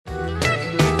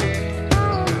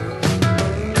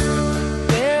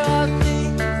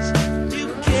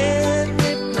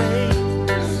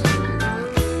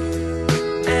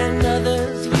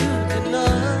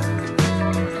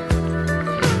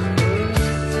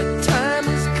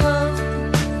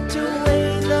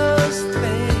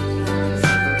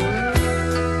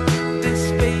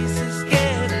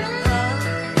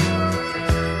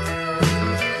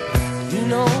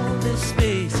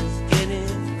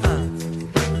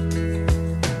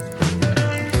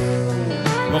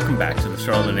Welcome back to the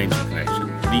Charlotte Angel Connection,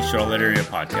 the Charlotte area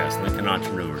podcast linking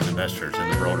entrepreneurs, investors,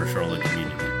 and the broader Charlotte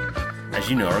community. As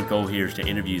you know, our goal here is to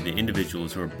interview the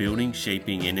individuals who are building,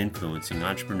 shaping, and influencing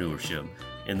entrepreneurship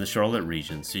in the Charlotte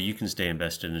region so you can stay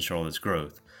invested in Charlotte's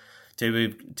growth.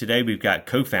 Today we've got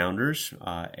co-founders,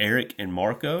 Eric and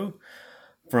Marco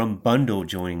from Bundle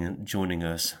joining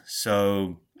us.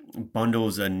 So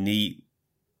Bundle's a neat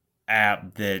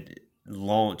app that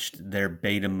launched their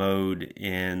beta mode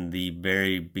in the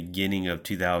very beginning of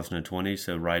 2020,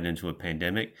 so right into a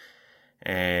pandemic.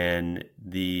 And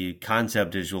the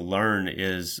concept, as you'll learn,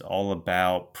 is all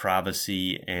about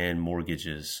privacy and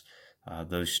mortgages.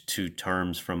 Those two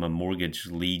terms from a mortgage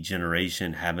lead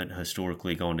generation haven't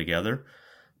historically gone together,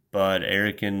 but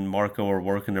Eric and Marco are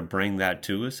working to bring that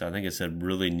to us. I think it's a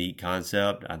really neat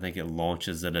concept. I think it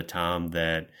launches at a time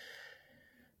that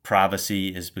privacy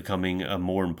is becoming a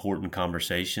more important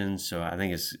conversation. So I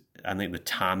think the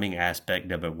timing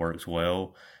aspect of it works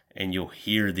well. And you'll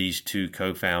hear these two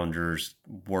co-founders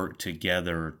work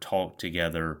together, talk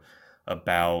together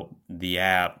about the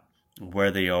app,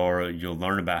 where they are. You'll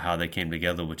learn about how they came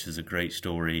together, which is a great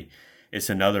story.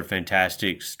 It's another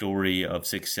fantastic story of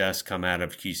success come out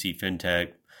of QC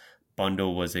FinTech.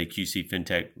 Bundle was a QC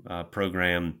FinTech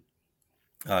program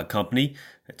company.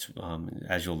 It's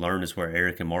as you'll learn, is where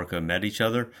Eric and Marco met each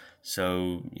other.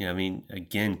 So,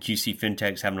 again, QC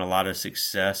FinTech's having a lot of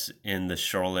success in the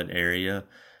Charlotte area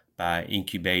by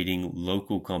incubating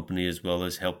local companies as well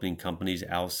as helping companies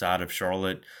outside of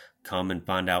Charlotte come and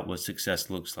find out what success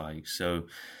looks like. So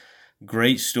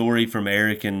great story from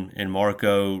Eric and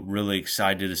Marco. Really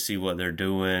excited to see what they're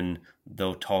doing.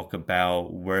 They'll talk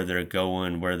about where they're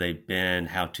going, where they've been,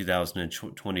 how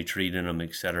 2020 treated them,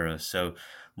 etc. So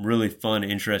really fun,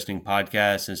 interesting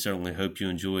podcast, and certainly hope you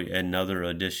enjoy another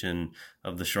edition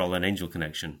of the Charlotte Angel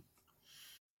Connection.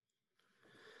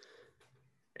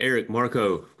 Eric,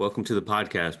 Marco, welcome to the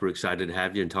podcast. We're excited to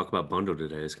have you and talk about Bundle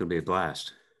today. It's going to be a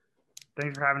blast.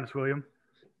 Thanks for having us, William.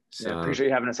 So, appreciate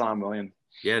you having us on, William.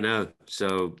 Yeah, no.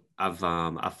 So I've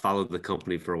followed the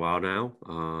company for a while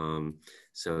now.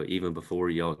 So even before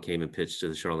y'all came and pitched to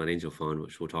the Charlotte Angel Fund,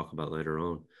 which we'll talk about later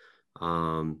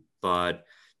on. But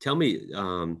tell me,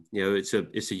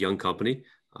 it's a young company.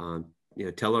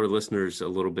 Tell our listeners a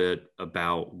little bit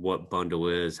about what Bundle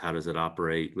is. How does it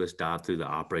operate? Let's dive through the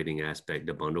operating aspect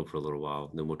of Bundle for a little while.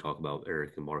 And then we'll talk about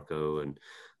Eric and Marco and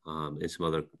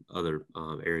some other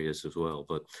areas as well.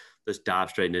 But let's dive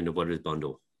straight into what is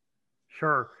Bundle.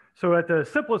 Sure. So at the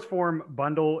simplest form,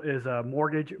 Bundle is a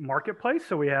mortgage marketplace.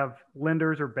 So we have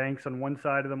lenders or banks on one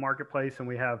side of the marketplace, and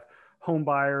we have home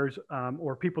buyers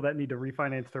or people that need to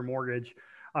refinance their mortgage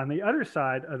on the other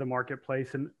side of the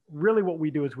marketplace. And really what we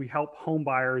do is we help home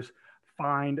buyers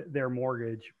find their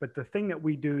mortgage. But the thing that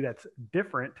we do that's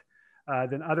different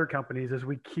than other companies is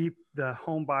we keep the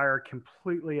home buyer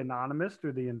completely anonymous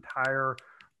through the entire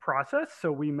process.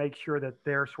 So we make sure that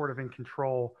they're sort of in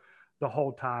control the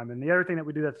whole time. And the other thing that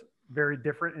we do that's very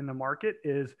different in the market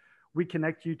is we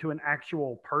connect you to an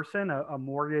actual person, a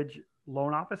mortgage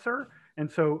loan officer.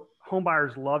 And so home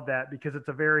buyers love that because it's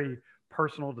a very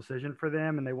personal decision for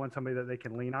them, and they want somebody that they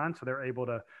can lean on. So they're able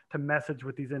to message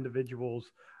with these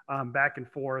individuals back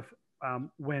and forth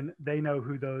when they know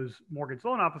who those mortgage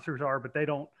loan officers are, but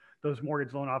those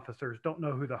mortgage loan officers don't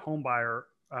know who the home buyer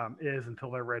is until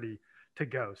they're ready to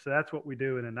go. So that's what we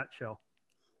do in a nutshell.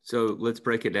 So let's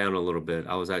break it down a little bit.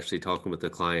 I was actually talking with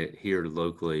a client here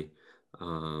locally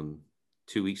 2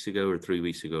 weeks ago or 3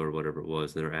 weeks ago or whatever it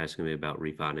was. And they're asking me about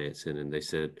refinancing, and they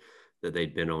said that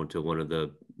they'd been onto one of the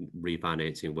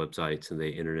refinancing websites and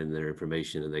they entered in their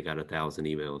information and they got 1,000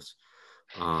 emails.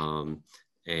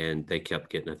 And they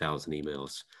kept getting 1,000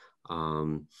 emails.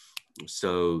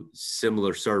 So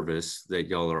similar service that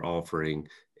y'all are offering,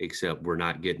 except we're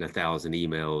not getting 1,000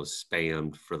 emails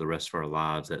spammed for the rest of our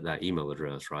lives at that email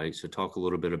address, right? So talk a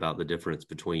little bit about the difference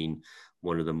between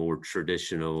one of the more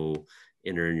traditional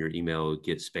enter in your email,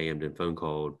 get spammed and phone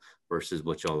called versus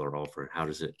what y'all are offering. How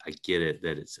does it, I get it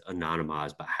that it's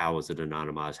anonymized, but how is it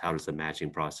anonymized? How does the matching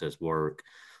process work?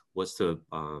 What's the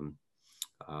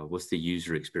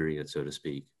user experience, so to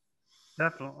speak?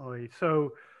 Definitely.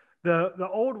 So the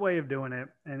old way of doing it,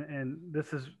 and this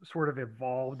has sort of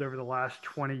evolved over the last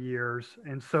 20 years.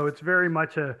 And so it's very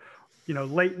much a,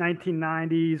 late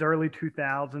 1990s, early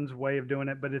 2000s way of doing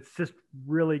it, but it's just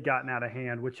really gotten out of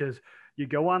hand, which is you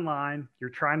go online, you're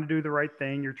trying to do the right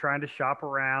thing. You're trying to shop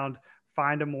around,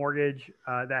 find a mortgage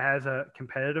that has a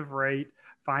competitive rate,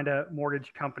 find a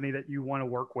mortgage company that you want to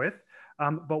work with.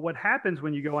 But what happens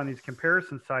when you go on these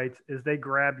comparison sites is they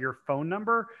grab your phone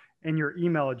number and your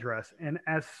email address. And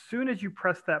as soon as you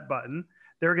press that button,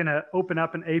 they're going to open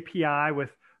up an API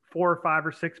with 4 or 5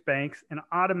 or 6 banks and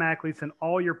automatically send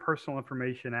all your personal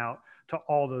information out to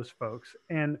all those folks.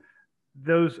 And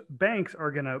those banks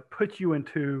are going to put you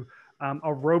into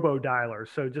a robo dialer.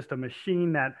 So just a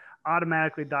machine that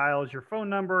automatically dials your phone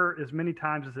number as many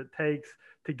times as it takes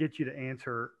to get you to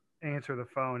answer the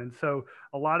phone. And so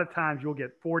a lot of times you'll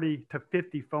get 40 to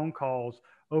 50 phone calls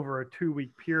over a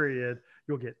 2-week period.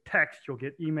 You'll get text, you'll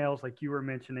get emails like you were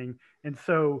mentioning. And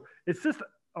so it's just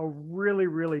a really,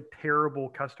 really terrible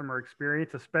customer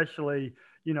experience, especially,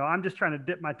 I'm just trying to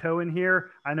dip my toe in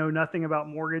here. I know nothing about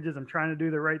mortgages. I'm trying to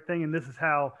do the right thing. And this is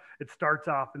how it starts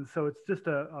off. And so it's just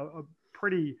a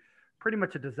pretty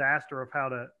much a disaster of how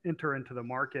to enter into the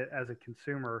market as a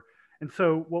consumer. And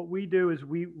so what we do is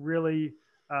we really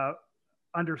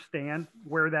understand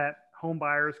where that home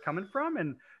buyer is coming from.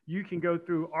 And you can go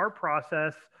through our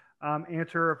process,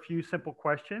 answer a few simple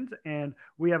questions, and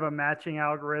we have a matching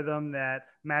algorithm that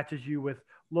matches you with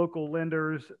local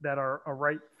lenders that are a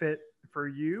right fit for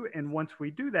you. And once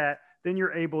we do that, then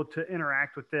you're able to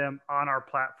interact with them on our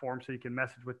platform. So you can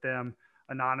message with them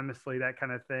anonymously, that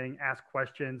kind of thing, ask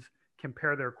questions,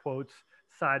 compare their quotes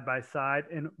side by side.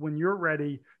 And when you're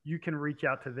ready, you can reach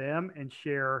out to them and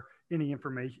share any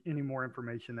more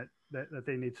information that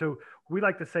they need. So we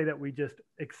like to say that we just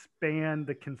expand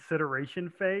the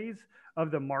consideration phase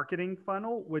of the marketing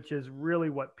funnel, which is really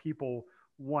what people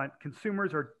want.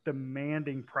 Consumers are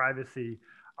demanding privacy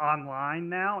online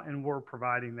now, and we're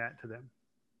providing that to them.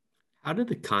 How did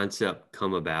the concept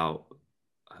come about?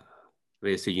 I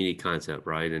mean, it's a unique concept,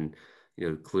 right? And,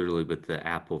 clearly with the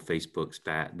Apple Facebook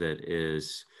spat that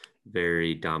is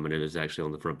very dominant, is actually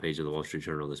on the front page of the Wall Street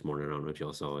Journal this morning. I don't know if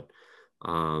y'all saw it.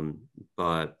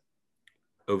 But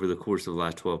over the course of the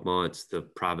last 12 months, the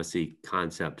privacy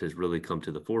concept has really come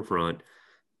to the forefront.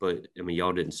 But I mean,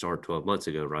 y'all didn't start 12 months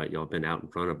ago, right? Y'all been out in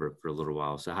front of it for a little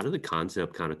while. So how did the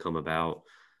concept kind of come about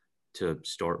to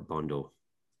start Bundle?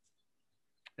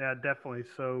 Yeah, definitely.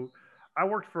 So I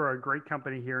worked for a great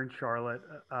company here in Charlotte,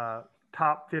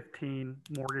 top 15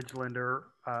 mortgage lender.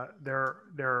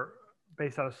 They're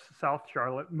based out of South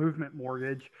Charlotte, Movement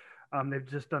Mortgage. They've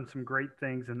just done some great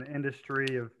things in the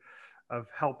industry of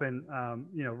helping,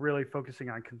 really focusing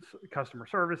on customer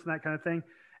service and that kind of thing.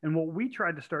 And what we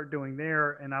tried to start doing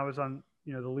there, and I was on,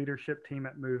 the leadership team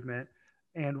at Movement.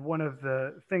 And one of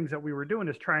the things that we were doing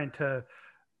is trying to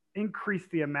increase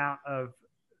the amount of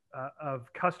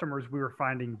customers we were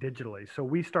finding digitally. So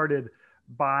we started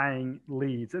buying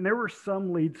leads, and there were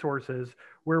some lead sources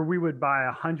where we would buy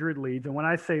 100 leads. And when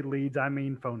I say leads, I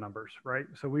mean phone numbers, right?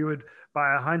 So we would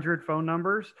buy 100 phone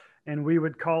numbers and we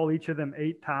would call each of them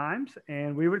 8 times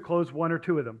and we would close 1 or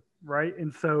 2 of them, right?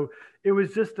 And so it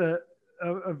was just a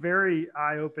very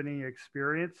eye-opening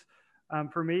experience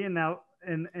for me. And now,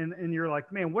 and you're like,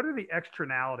 man, what are the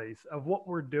externalities of what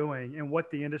we're doing and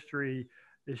what the industry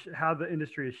is, how the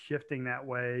industry is shifting that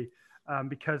way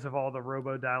because of all the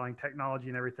robo dialing technology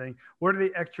and everything? What are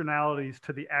the externalities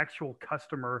to the actual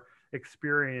customer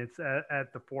experience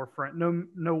at the forefront?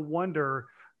 No wonder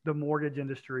the mortgage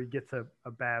industry gets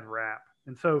a bad rap.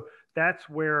 And so that's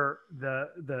where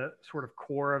the sort of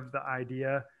core of the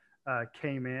idea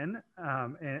came in,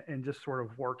 and just sort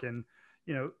of working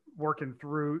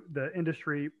through the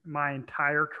industry my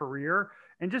entire career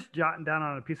and just jotting down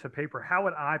on a piece of paper, how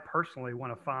would I personally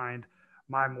want to find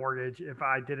my mortgage if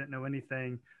I didn't know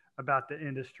anything about the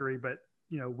industry, but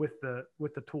with the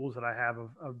tools that I have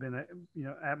been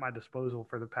at my disposal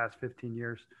for the past 15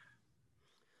 years.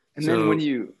 And so, then when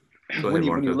you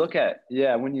look at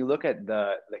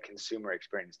the consumer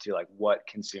experience too, like what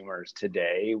consumers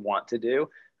today want to do,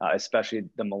 especially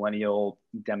the millennial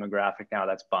demographic now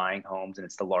that's buying homes, and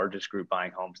it's the largest group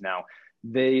buying homes now.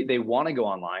 They want to go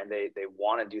online. They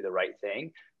want to do the right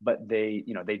thing, but they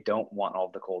don't want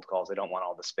all the cold calls. They don't want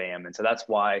all the spam. And so that's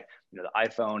why, the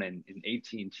iPhone and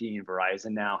AT&T and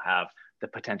Verizon now have the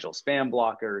potential spam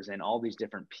blockers and all these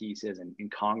different pieces. And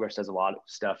Congress does a lot of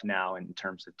stuff now in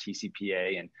terms of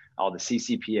TCPA and all the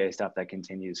CCPA stuff that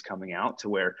continues coming out to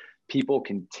where people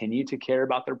continue to care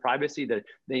about their privacy, that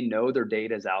they know their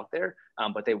data is out there,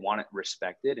 but they want it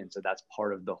respected. And so that's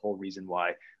part of the whole reason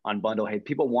why on Bundle, hey,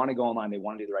 people want to go online, they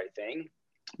want to do the right thing,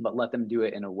 but let them do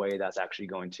it in a way that's actually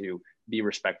going to be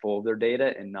respectful of their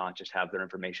data and not just have their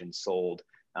information sold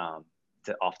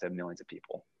off to millions of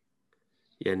people.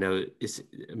 Yeah, no,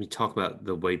 talk about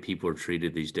the way people are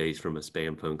treated these days from a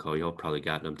spam phone call. Y'all probably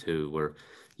gotten them too, where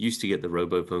you used to get the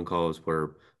robo phone calls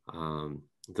where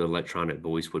the electronic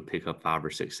voice would pick up 5 or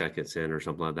 6 seconds in or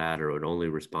something like that, or it would only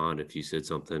respond if you said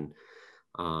something.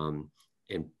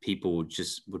 And people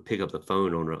just would pick up the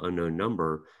phone on an unknown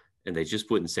number and they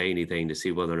just wouldn't say anything to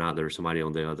see whether or not there was somebody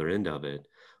on the other end of it.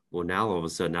 Well, now all of a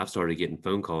sudden I've started getting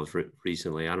phone calls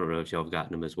recently. I don't know if y'all have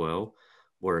gotten them as well,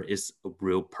 where it's a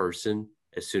real person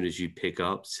as soon as you pick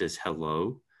up says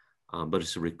hello, but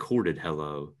it's a recorded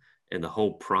hello. And the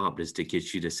whole prompt is to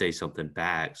get you to say something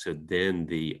back. So then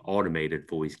the automated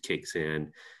voice kicks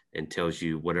in and tells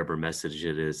you whatever message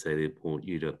it is they want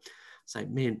you to. It's like,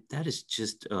 man, that is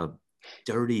just a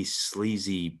dirty,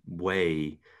 sleazy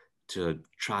way to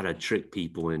try to trick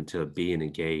people into being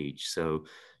engaged. So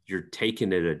you're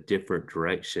taking it a different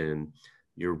direction.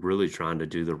 You're really trying to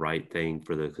do the right thing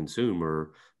for the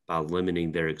consumer by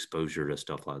limiting their exposure to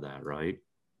stuff like that, right?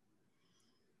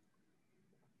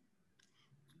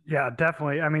 Yeah,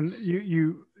 definitely. I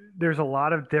mean, there's a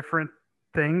lot of different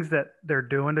things that they're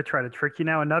doing to try to trick you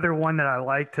now. Another one that I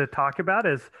like to talk about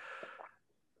is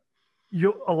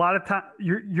a lot of time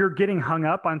you're getting hung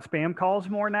up on spam calls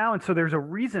more now. And so there's a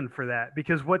reason for that,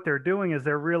 because what they're doing is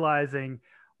they're realizing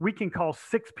we can call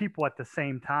 6 people at the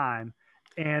same time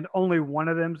and only one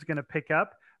of them is going to pick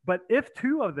up. But if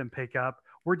 2 of them pick up,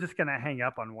 we're just going to hang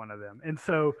up on one of them. And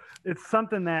so it's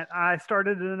something that I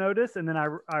started to notice. And then I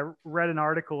read an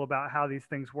article about how these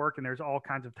things work, and there's all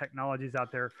kinds of technologies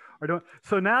out there are doing.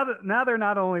 So now they're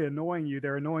not only annoying you,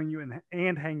 they're annoying you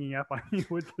and hanging up on you,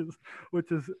 which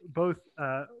is both,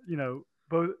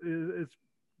 both it's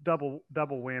double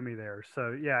whammy there.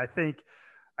 So yeah, I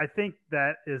think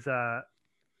that is a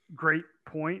great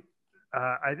point.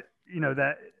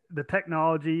 That the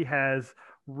technology has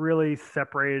really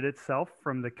separated itself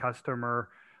from the customer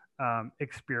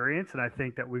experience. And I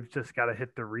think that we've just got to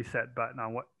hit the reset button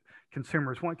on what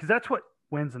consumers want, because that's what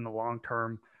wins in the long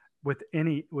term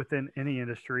within any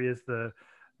industry is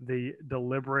the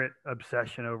deliberate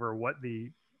obsession over what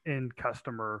the end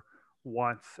customer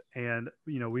wants. And,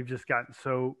 we've just gotten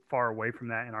so far away from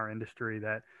that in our industry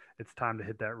that it's time to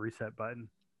hit that reset button.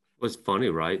 Well, it's funny,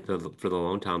 right? For the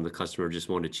long time, the customer just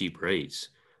wanted cheap rates.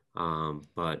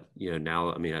 But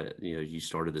now, I mean, you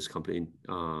started this company.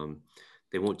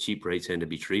 They want cheap rates and to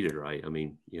be treated right. I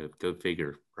mean, go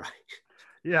figure, right?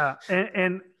 Yeah,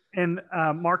 and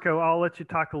Marco, I'll let you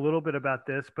talk a little bit about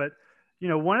this, but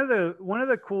one of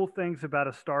the cool things about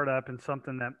a startup, and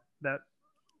something that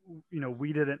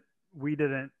we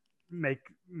didn't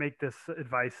make this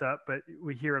advice up, but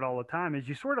we hear it all the time, is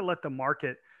you sort of let the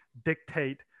market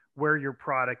dictate where your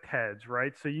product heads,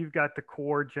 right? So you've got the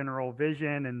core general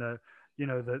vision and the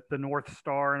North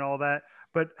Star and all that,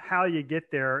 but how you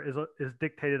get there is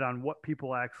dictated on what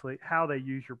people how they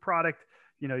use your product.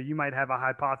 You might have a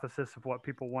hypothesis of what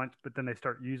people want, but then they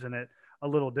start using it a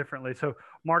little differently. So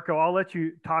Marco, I'll let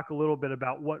you talk a little bit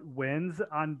about what wins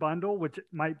on bundle, which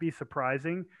might be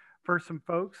surprising for some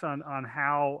folks on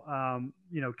how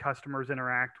customers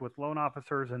interact with loan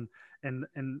officers and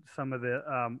some of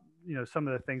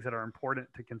the things that are important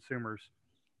to consumers.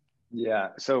 Yeah.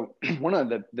 So one of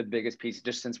the biggest pieces,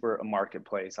 just since we're a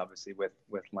marketplace, obviously with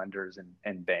lenders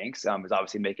and banks, is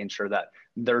obviously making sure that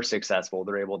they're successful,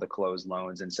 they're able to close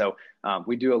loans. And so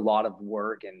we do a lot of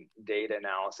work and data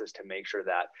analysis to make sure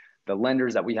that the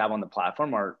lenders that we have on the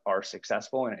platform are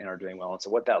successful and are doing well. And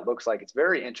so what that looks like, it's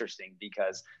very interesting,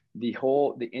 because the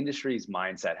industry's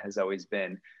mindset has always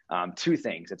been 2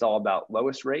 things. It's all about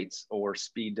lowest rates or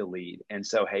speed to lead. And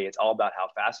so, hey, it's all about how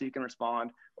fast you can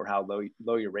respond or how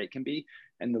low your rate can be.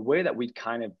 And the way that we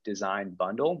kind of designed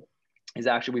Bundle is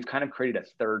actually we've kind of created a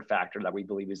third factor that we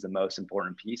believe is the most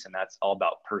important piece, and that's all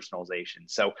about personalization.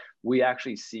 So we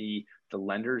actually see the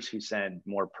lenders who send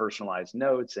more personalized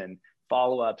notes and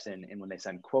follow-ups and when they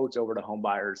send quotes over to home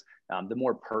buyers, the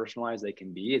more personalized they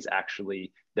can be is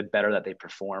actually the better that they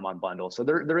perform on Bundle. So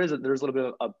there's a little bit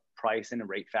of a price and a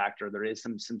rate factor. There is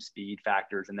some speed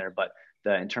factors in there, but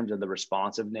in terms of the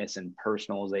responsiveness and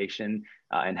personalization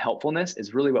and helpfulness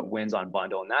is really what wins on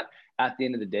Bundle. And that at the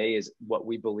end of the day is what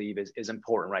we believe is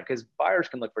important, right? Because buyers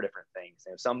can look for different things.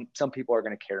 And some people are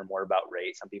going to care more about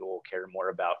rate. Some people will care more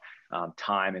about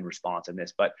time and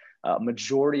responsiveness. But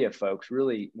majority of folks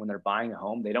really, when they're buying a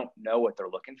home, they don't know what they're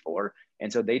looking for.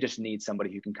 And so they just need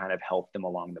somebody who can kind of help them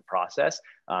along the process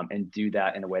and do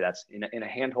that in a way that's in a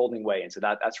hand-holding way. And so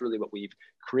that's really what we've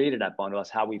created at Bundle. That's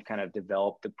how we've kind of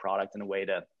developed the product in a way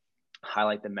to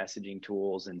highlight the messaging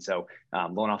tools. And so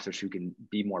loan officers who can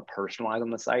be more personalized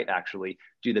on the site actually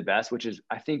do the best, which is,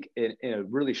 I think, in a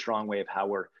really strong way of how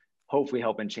we're hopefully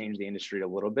helping change the industry a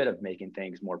little bit, of making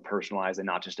things more personalized and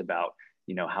not just about,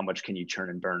 how much can you churn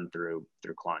and burn through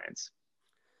clients.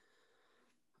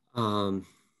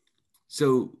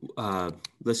 So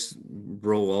let's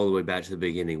roll all the way back to the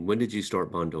beginning. When did you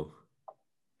start Bundle?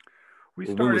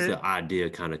 When was the idea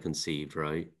kind of conceived,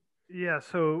 right? Yeah,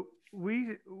 so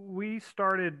we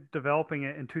started developing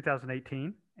it in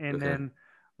 2018, and then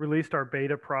released our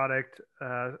beta product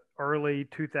early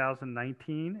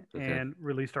 2019 Okay. and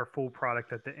released our full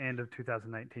product at the end of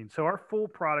 2019. So our full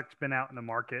product's been out in the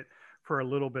market for a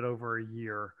little bit over a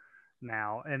year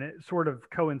now, and it sort of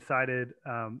coincided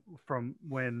from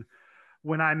when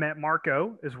I met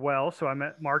Marco as well. So I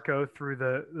met Marco through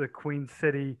the Queen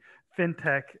City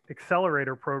FinTech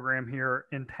Accelerator program here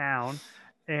in town,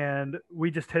 and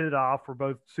we just hit it off. We're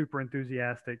both super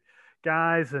enthusiastic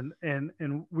guys, and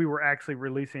we were actually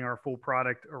releasing our full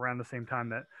product around the same time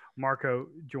that Marco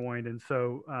joined, and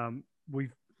so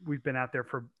we've been out there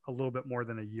for a little bit more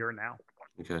than a year now.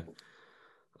 Okay.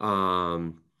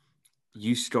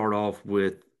 You start off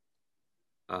with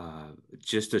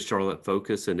just a Charlotte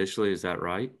focus initially, is that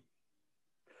right?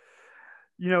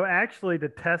 Actually, to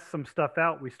test some stuff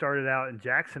out, we started out in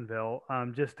Jacksonville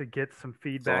just to get some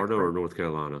feedback. Florida or North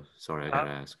Carolina? Sorry, I got to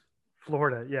ask.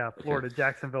 Florida. Yeah, Florida, Okay.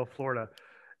 Jacksonville, Florida.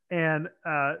 And,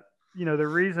 the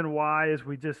reason why is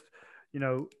we just,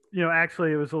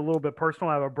 actually it was a little bit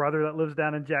personal. I have a brother that lives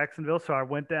down in Jacksonville. So I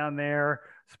went down there,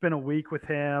 spent a week with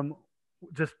him,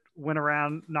 just went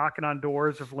around knocking on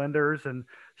doors of lenders and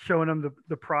showing them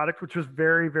the product, which was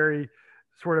very, very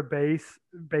sort of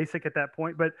basic at that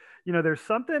point. But, there's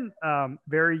something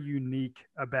very unique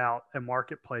about a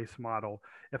marketplace model.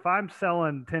 If I'm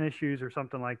selling tennis shoes or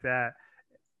something like that,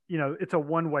 it's a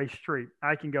one-way street.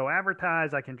 I can go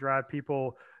advertise, I can drive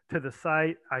people to the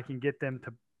site, I can get them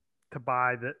to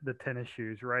buy the tennis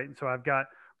shoes, right? And so I've got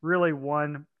really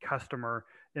one customer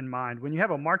in mind. When you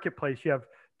have a marketplace, you have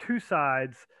two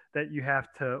sides that you have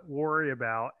to worry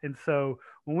about. And so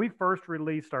when we first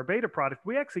released our beta product,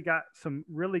 we actually got some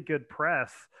really good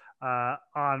press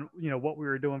on, what we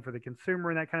were doing for the consumer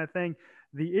and that kind of thing.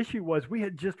 The issue was we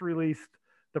had just released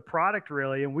the product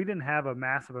really, and we didn't have a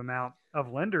massive amount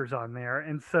of lenders on there.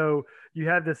 And so you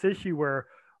have this issue where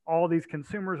all these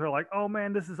consumers are like, oh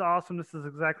man, this is awesome. This is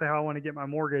exactly how I want to get my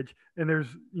mortgage. And there's,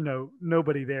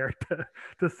 nobody there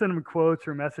to send them quotes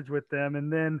or message with them.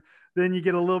 And then you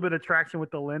get a little bit of traction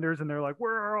with the lenders and they're like,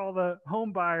 where are all the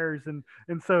home buyers? And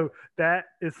so that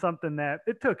is something that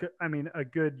it took, a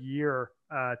good year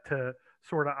to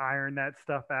sort of iron that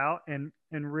stuff out. And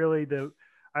really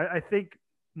I think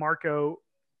Marco,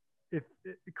 if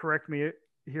correct me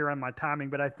here on my timing,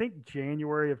 but I think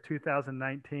January of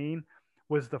 2019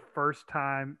 was the first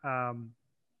time,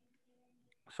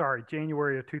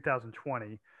 January of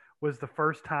 2020 was the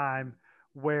first time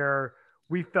where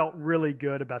we felt really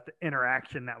good about the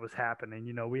interaction that was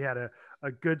happening. We had a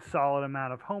good solid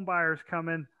amount of home buyers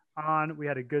coming on. We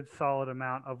had a good solid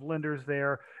amount of lenders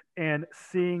there, and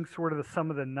seeing sort of some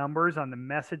of the numbers on the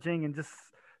messaging and just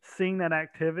seeing that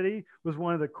activity was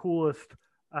one of the coolest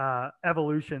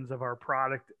evolutions of our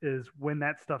product, is when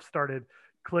that stuff started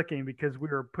clicking, because we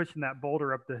were pushing that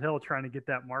boulder up the hill trying to get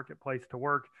that marketplace to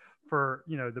work for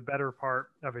the better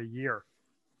part of a year.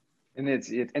 And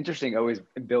it's interesting always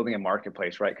building a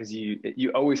marketplace, right? Because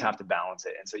you always have to balance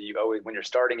it. And so you always, when you're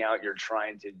starting out, you're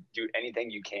trying to do anything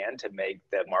you can to make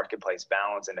that marketplace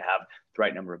balance and to have the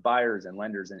right number of buyers and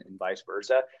lenders and vice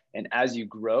versa. And as you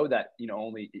grow, that it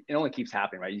only keeps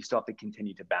happening, right? You still have to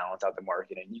continue to balance out the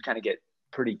market, and you kind of get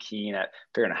pretty keen at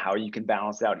figuring out how you can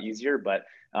balance it out easier. But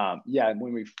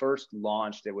when we first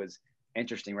launched, it was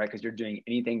interesting, right? Because you're doing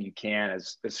anything you can,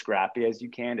 as scrappy as you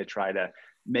can, to try to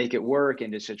make it work,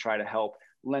 and just to try to help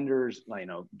lenders,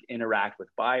 interact with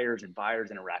buyers, and buyers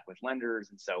interact with lenders.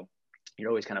 And so you're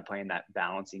always kind of playing that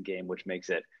balancing game, which makes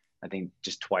it, I think,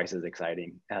 just twice as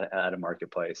exciting at a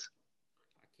marketplace.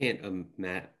 I can't,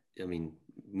 Matt,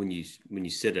 when you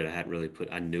said it,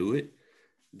 I knew it,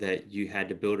 that you had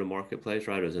to build a marketplace,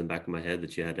 right? It was in the back of my head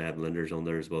that you had to have lenders on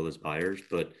there as well as buyers,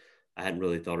 but I hadn't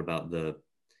really thought about the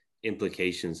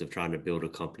implications of trying to build a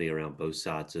company around both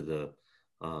sides of the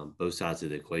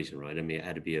equation, right? It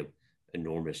had to be an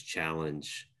enormous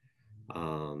challenge,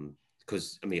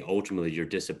 because ultimately you're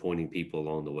disappointing people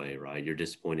along the way, right? You're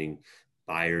disappointing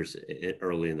buyers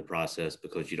early in the process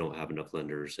because you don't have enough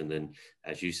lenders, and then,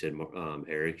 as you said,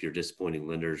 Eric, you're disappointing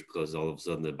lenders because all of a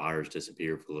sudden the buyers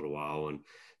disappear for a little while, and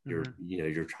you're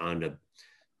trying to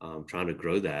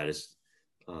grow that.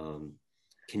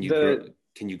 Can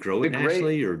you grow it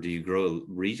nationally, or do you grow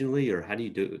regionally, or how do you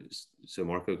do it? So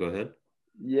Marco, go ahead.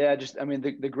 Yeah,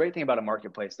 the great thing about a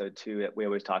marketplace, though, too, that we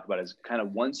always talk about, is kind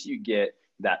of once you get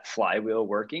that flywheel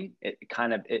working, it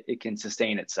can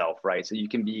sustain itself, right? So you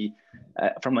can be,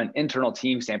 from an internal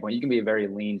team standpoint, you can be a very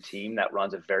lean team that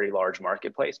runs a very large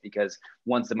marketplace, because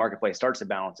once the marketplace starts to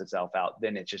balance itself out,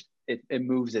 then it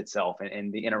moves itself,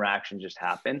 and the interactions just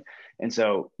happen. And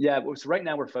so, so right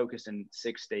now we're focused in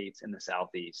 6 states in the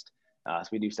Southeast. So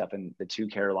we do stuff in the 2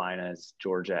 Carolinas,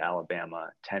 Georgia, Alabama,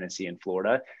 Tennessee, and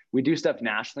Florida. We do stuff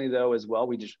nationally though as well.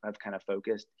 We just have kind of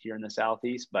focused here in the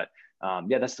Southeast, but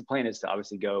yeah, that's the plan, is to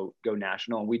obviously go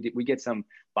national. And we get some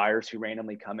buyers who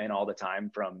randomly come in all the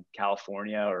time from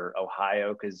California or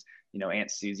Ohio, because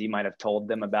Aunt Susie might have told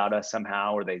them about us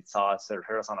somehow, or they saw us or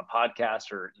heard us on a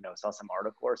podcast, or saw some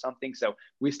article or something. So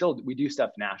we do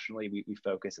stuff nationally. We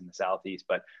focus in the Southeast,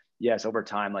 but yes, over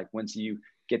time, like once you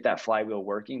get that flywheel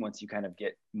working, once you kind of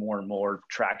get more and more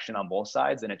traction on both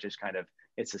sides, then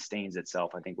it sustains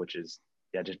itself, I think, which is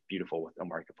just beautiful with the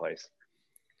marketplace.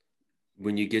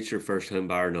 When you get your first home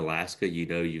buyer in Alaska,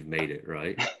 you've made it,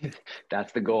 right?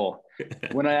 That's the goal.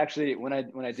 When I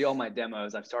do all my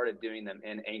demos, I've started doing them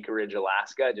in Anchorage,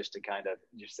 Alaska, just to kind of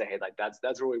just say, hey, like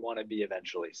that's where we want to be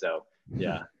eventually. So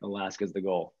yeah, Alaska's the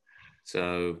goal.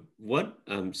 So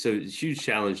so it's a huge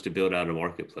challenge to build out a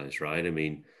marketplace, right? I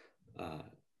mean,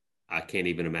 I can't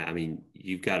even imagine. I mean,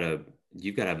 you've got to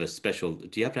have a special.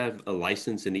 Do you have to have a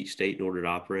license in each state in order to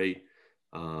operate?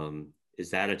 Is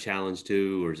that a challenge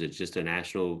too, or is it just a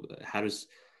national? How does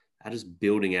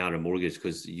building out a mortgage,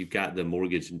 because you've got the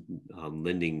mortgage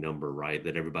lending number, right,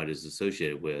 that everybody's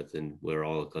associated with, and we're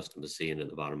all accustomed to seeing at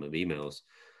the bottom of emails.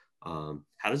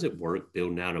 How does it work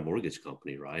building out a mortgage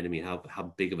company, right? I mean,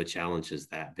 how big of a challenge has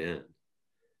that been?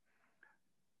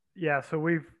 Yeah, so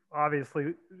we've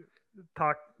obviously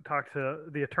talk to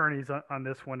the attorneys on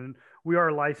this one, and we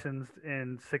are licensed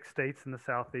in 6 states in the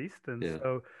Southeast, and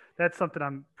so that's something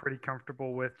I'm pretty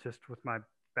comfortable with, just with my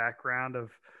background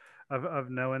of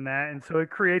knowing that. And so it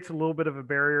creates a little bit of a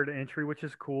barrier to entry, which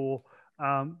is cool,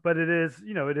 but it is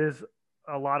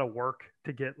a lot of work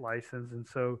to get licensed, and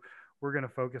so we're going to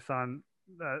focus on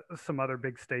some other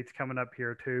big states coming up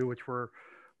here too, which we're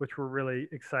really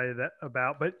excited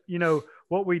about. But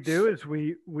what we do is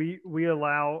we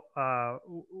allow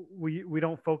we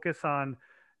don't focus on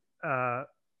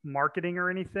marketing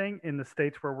or anything in the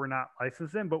states where we're not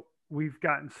licensed in, but we've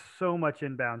gotten so much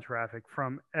inbound traffic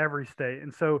from every state.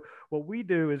 And so what we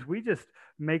do is we just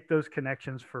make those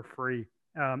connections for free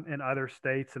in other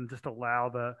states, and just allow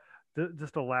the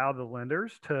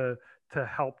lenders to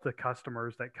help the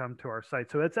customers that come to our site.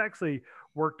 So it's actually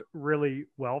worked really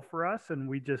well for us, and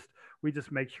we just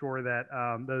make sure that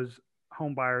those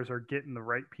home buyers are getting the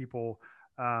right people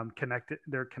connected.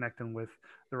 They're connecting with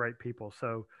the right people.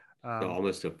 So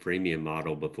almost a freemium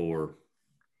model before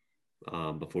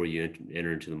you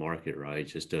enter into the market, right?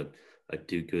 Just a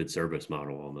do good service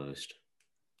model almost.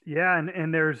 Yeah,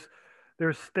 and there's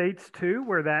states too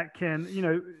where that can,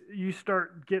 you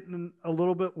start getting a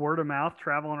little bit word of mouth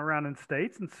traveling around in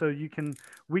states. And so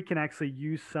we can actually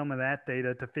use some of that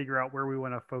data to figure out where we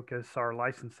want to focus our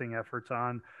licensing efforts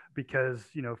on, because,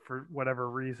 for whatever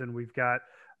reason, we've got,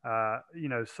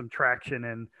 some traction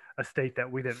in a state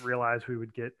that we didn't realize we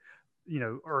would get,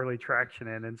 early traction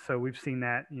in. And so we've seen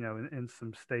that, in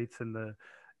some states in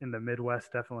the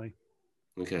Midwest, definitely.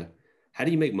 Okay. How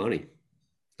do you make money?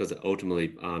 Because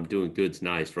ultimately doing good's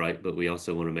nice, right? But we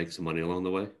also want to make some money along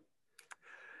the way.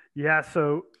 Yeah.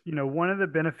 So, one of the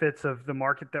benefits of the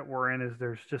market that we're in is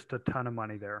there's just a ton of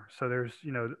money there. So there's,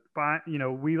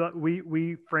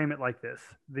 we frame it like this.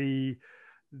 The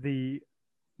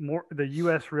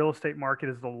U.S. real estate market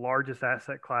is the largest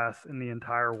asset class in the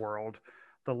entire world.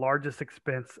 The largest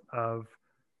expense of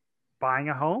buying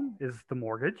a home is the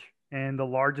mortgage, and the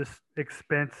largest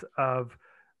expense of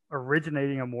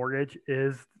originating a mortgage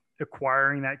is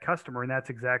acquiring that customer. And that's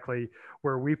exactly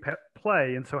where we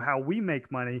play. And so how we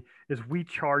make money is we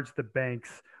charge the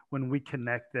banks when we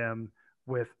connect them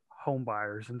with home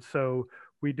buyers. And so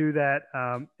we do that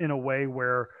in a way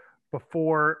where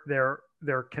before they're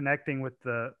connecting with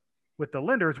the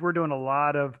lenders, we're doing a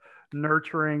lot of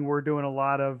nurturing. We're doing a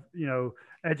lot of,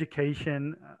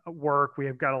 education work. We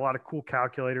have got a lot of cool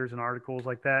calculators and articles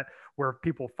like that where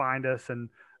people find us and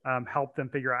help them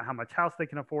figure out how much house they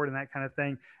can afford and that kind of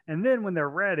thing. And then when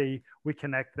they're ready, we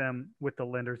connect them with the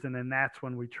lenders. And then that's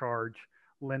when we charge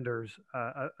lenders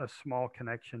a small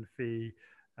connection fee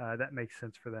that makes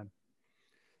sense for them.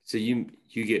 So you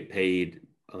get paid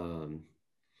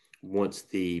once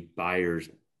the buyers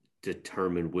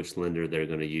determine which lender they're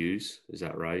going to use. Is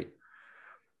that right?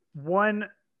 One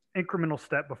incremental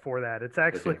step before that. It's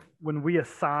actually when we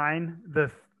assign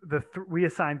we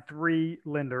assign 3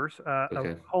 lenders.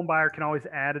 A home buyer can always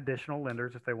add additional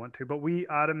lenders if they want to, but we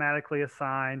automatically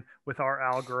assign with our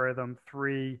algorithm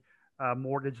 3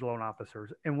 mortgage loan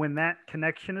officers. And when that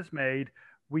connection is made,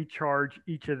 we charge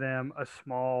each of them a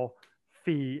small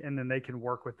fee, and then they can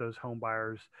work with those home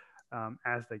buyers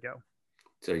as they go.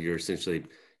 So you're essentially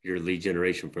your lead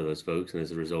generation for those folks, and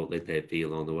as a result, they pay a fee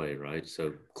along the way, right?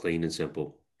 So clean and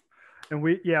simple. And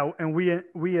we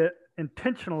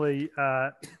intentionally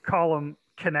call them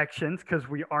connections because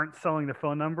we aren't selling the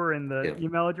phone number and the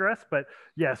email address. But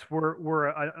yes, we're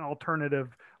an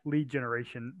alternative lead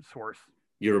generation source.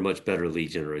 You're a much better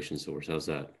lead generation source. How's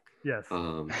that? Yes.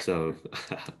 So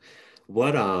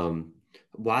why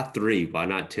 3? Why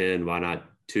not 10? Why not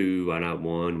 2? Why not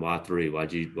 1? Why 3?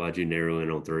 Why'd you narrow in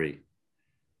on 3?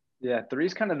 Yeah, 3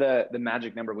 is kind of the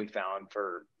magic number we found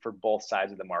for both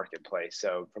sides of the marketplace.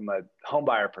 So from a home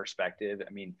buyer perspective,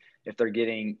 I mean, if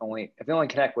they only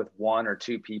connect with 1 or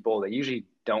 2 people, they usually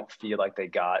don't feel like they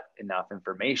got enough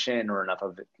information or enough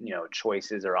of,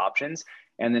 choices or options.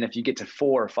 And then if you get to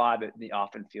 4 or 5, it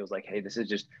often feels like, hey, this is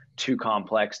just too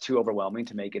complex, too overwhelming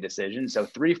to make a decision. So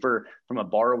 3 from a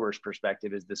borrower's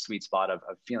perspective is the sweet spot of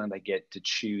feeling they get to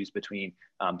choose between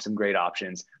some great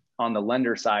options. On the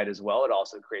lender side as well, it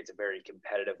also creates a very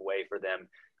competitive way for them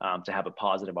to have a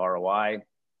positive ROI,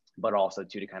 but also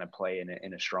to kind of play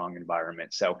in a strong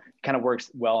environment. So it kind of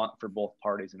works well for both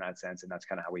parties in that sense. And that's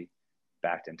kind of how we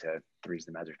backed into 3 is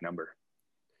the magic number.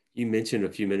 You mentioned a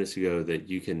few minutes ago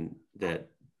that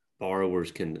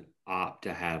borrowers can opt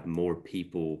to have more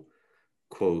people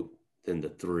quote than the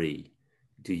 3.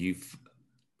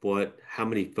 How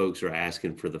many folks are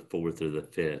asking for the 4th or the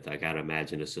 5th? I got to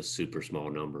imagine it's a super small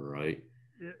number, right?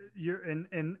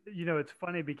 It's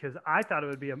funny because I thought it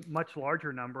would be a much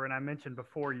larger number. And I mentioned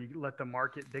before, you let the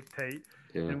market dictate.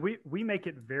 Yeah. And we make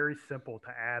it very simple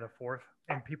to add a 4th,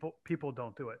 and people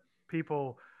don't do it.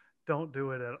 People don't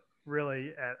do it at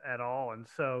all. And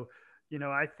so,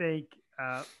 I think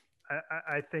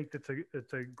I think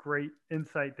it's a great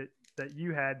insight that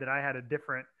you had, that I had a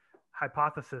different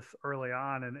hypothesis early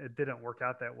on, and it didn't work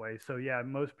out that way. So yeah,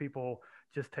 most people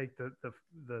just take the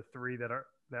 3 that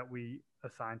we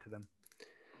assign to them.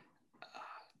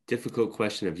 Difficult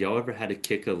question. Have y'all ever had to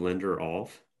kick a lender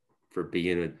off for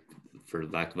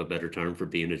lack of a better term, for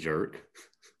being a jerk?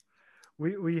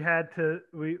 We had to.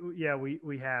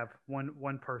 We have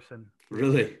one person.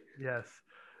 Really? Yes.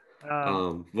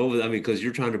 Because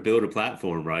you're trying to build a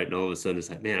platform, right? And all of a sudden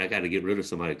it's like, man, I got to get rid of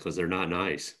somebody because they're not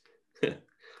nice.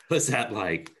 What's that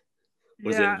like?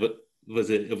 Was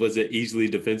it easily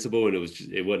defensible, and it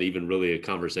wasn't even really a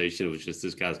conversation? It was just,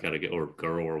 this guy's got to get, or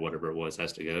girl or whatever it was,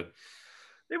 has to go.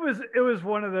 It was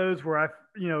one of those where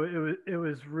it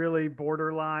was really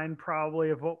borderline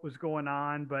probably of what was going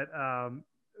on, but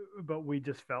we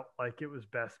just felt like it was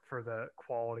best for the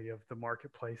quality of the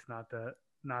marketplace not to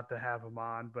have them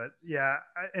on. But yeah,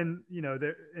 it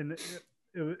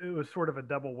was sort of a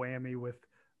double whammy with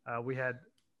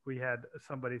we had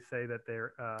somebody say that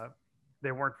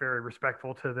they weren't very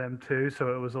respectful to them too.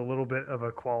 So it was a little bit of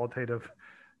a qualitative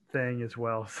thing as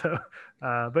well. So,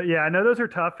 but yeah, I know those are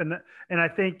tough. And I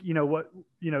think,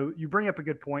 you bring up a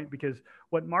good point, because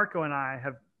what Marco and I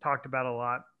have talked about a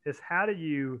lot is how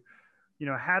do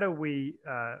we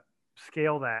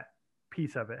scale that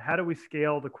piece of it? How do we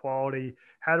scale the quality?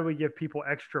 How do we give people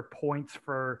extra points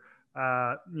for,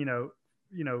 thumbs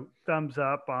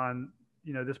up on,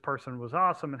 this person was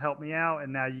awesome and helped me out,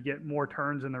 and now you get more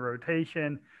turns in the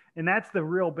rotation. And that's the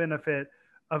real benefit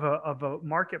of a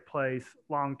marketplace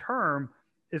long term,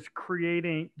 is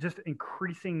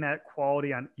increasing that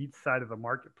quality on each side of the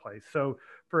marketplace. So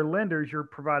for lenders, you're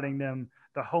providing them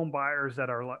the home buyers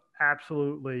that are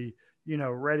absolutely,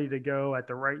 ready to go at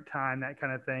the right time, that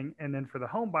kind of thing. And then for the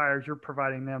home buyers, you're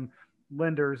providing them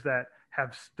lenders that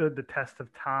have stood the test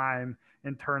of time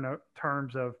in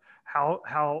terms of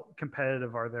how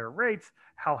competitive are their rates,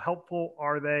 how helpful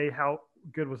are they, how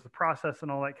good was the process, and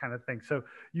all that kind of thing. So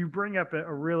you bring up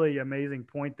a really amazing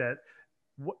point that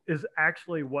is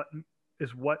actually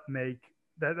that's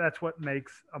what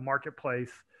makes a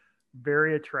marketplace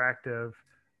very attractive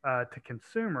to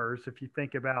consumers. If you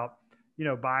think about,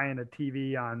 buying a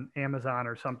TV on Amazon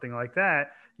or something like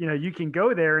that, you can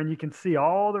go there and you can see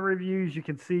all the reviews, you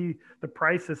can see the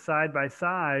prices side by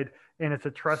side, and it's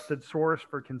a trusted source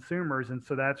for consumers. And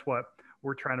so that's what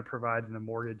we're trying to provide in the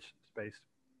mortgage space.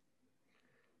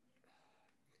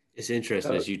 It's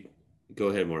interesting as you go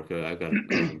ahead, Marco. I've got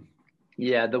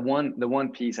Yeah, the one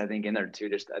piece I think in there too,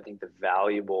 just I think the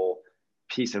valuable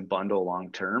piece of bundle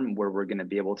long term where we're going to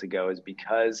be able to go is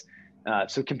because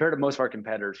so compared to most of our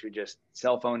competitors who just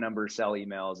sell phone numbers, sell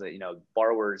emails, that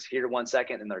borrowers here 1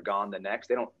 second and they're gone the next,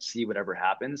 they don't see whatever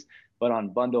happens. But on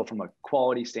bundle, from a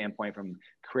quality standpoint, from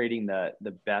creating the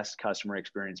best customer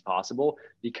experience possible,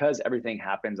 because everything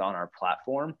happens on our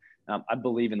platform, I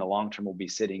believe in the long term we'll be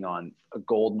sitting on a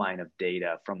gold mine of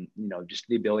data from just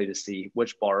the ability to see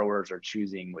which borrowers are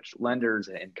choosing which lenders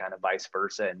and kind of vice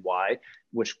versa, and why,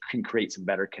 which can create some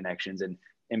better connections. And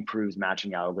improves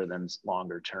matching algorithms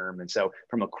longer term. And so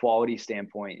from a quality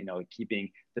standpoint,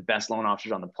 keeping the best loan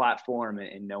officers on the platform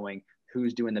and knowing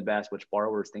who's doing the best, which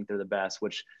borrowers think they're the best,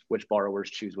 which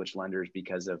borrowers choose which lenders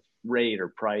because of rate or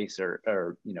price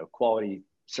or quality,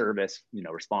 service,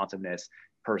 responsiveness,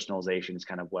 personalization is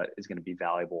kind of what is going to be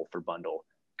valuable for Bundle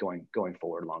going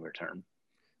forward longer term.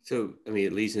 So, I mean,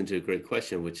 it leads into a great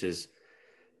question, which is,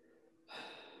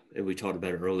 and we talked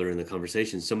about it earlier in the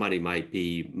conversation, somebody might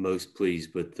be most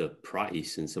pleased with the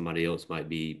price and somebody else might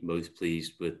be most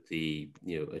pleased with the,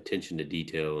 attention to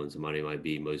detail, and somebody might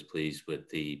be most pleased with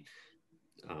the,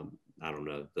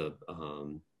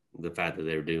 the fact that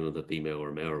they're dealing with a female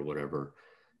or male or whatever.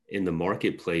 In the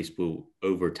marketplace, will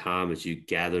over time, as you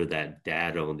gather that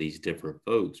data on these different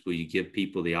folks, will you give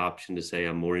people the option to say,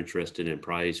 I'm more interested in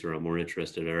price, or I'm more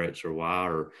interested in X or Y,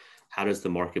 or how does the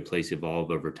marketplace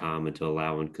evolve over time into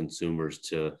allowing consumers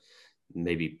to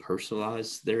maybe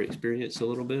personalize their experience a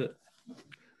little bit?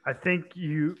 I think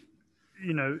you're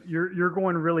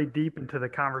going really deep into the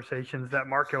conversations that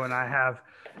Marco and I have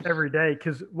every day,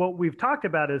 because what we've talked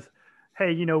about is,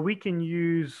 hey, we can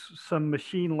use some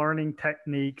machine learning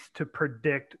techniques to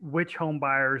predict which home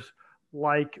buyers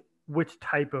like which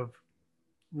type of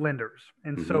lenders.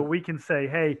 And so we can say,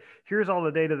 hey, here's all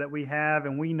the data that we have,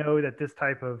 and we know that this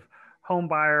type of home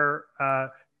buyer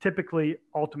typically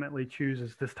ultimately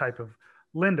chooses this type of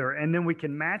lender. And then we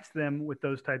can match them with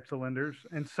those types of lenders.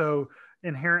 And so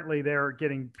inherently they're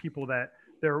getting people that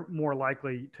they're more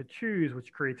likely to choose,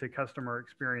 which creates a customer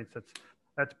experience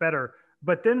that's better.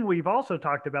 But then we've also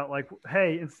talked about, like,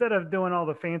 hey, instead of doing all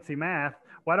the fancy math,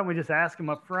 why don't we just ask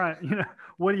them up front,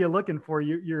 what are you looking for?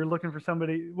 You're looking for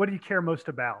somebody, what do you care most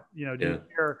about? Do you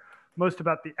care most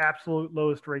about the absolute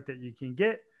lowest rate that you can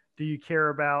get? Do you care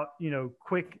about,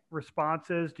 quick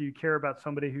responses? Do you care about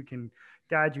somebody who can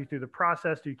guide you through the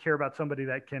process? Do you care about somebody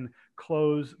that can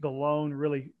close the loan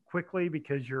really quickly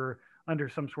because you're under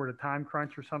some sort of time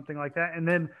crunch or something like that? And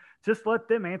then just let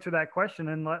them answer that question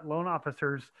and let loan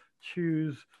officers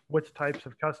choose which types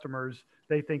of customers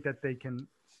they think that they can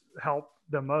help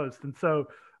the most. And so,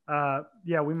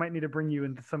 we might need to bring you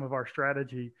into some of our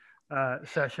strategy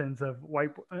sessions of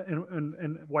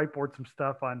whiteboard some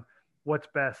stuff on what's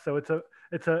best. So it's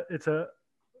a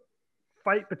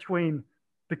fight between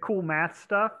the cool math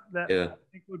stuff that I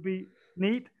think would be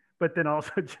neat, but then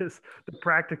also just the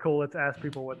practical, let's ask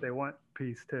people what they want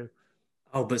piece too.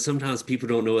 Oh, but sometimes people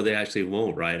don't know what they actually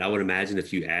want, right? I would imagine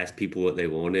if you ask people what they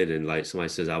wanted and like somebody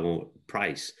says, I want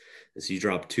price. And so you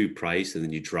drop 2 price and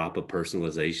then you drop a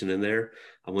personalization in there.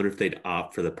 I wonder if they'd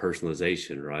opt for the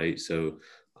personalization, right? So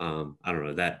I don't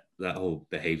know, that whole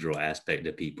behavioral aspect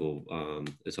of people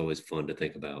is always fun to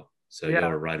think about. So y'all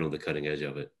are right on the cutting edge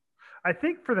of it. I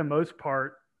think for the most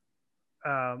part,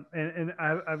 and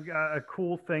I've got a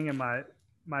cool thing in my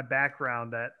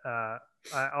background that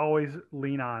I always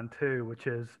lean on too, which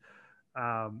is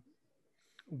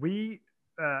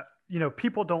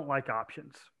people don't like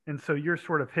options. And so you're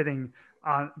sort of hitting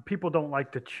on people don't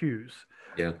like to choose.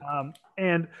 Yeah.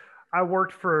 And I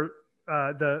worked for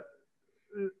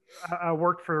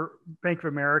Bank of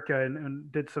America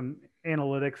and did some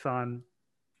analytics on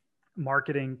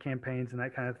marketing campaigns and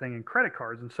that kind of thing and credit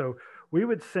cards. And so we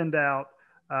would send out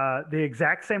the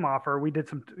exact same offer. We did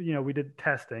we did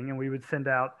testing, and we would send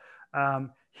out,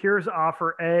 here's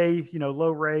offer A,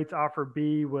 low rates. Offer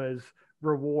B was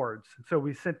rewards. So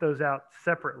we sent those out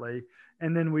separately,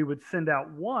 and then we would send out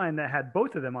one that had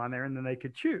both of them on there, and then they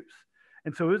could choose.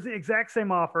 And so it was the exact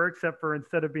same offer, except for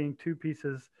instead of being 2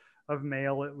 pieces of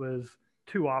mail, it was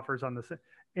 2 offers on the same.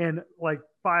 And like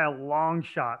by a long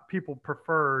shot, people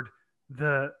preferred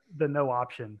the no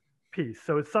option piece.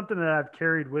 So it's something that I've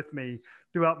carried with me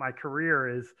throughout my career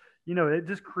is, it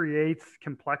just creates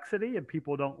complexity, and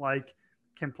people don't like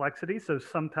complexity. So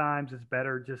sometimes it's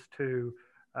better just to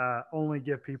only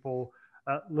give people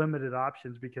limited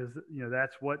options, because,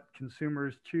 that's what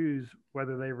consumers choose,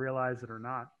 whether they realize it or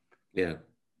not. Yeah.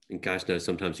 And gosh knows,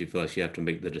 sometimes you feel like you have to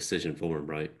make the decision for them,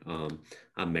 right?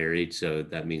 I'm married, so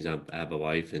that means I have a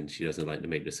wife, and she doesn't like to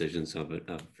make decisions. So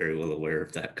I'm very well aware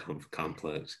of that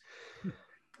complex.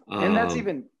 And that's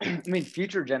even,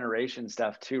 future generation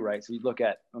stuff too, right? So you look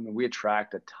at, we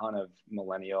attract a ton of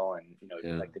millennial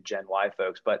and, like the Gen Y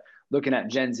folks, but looking at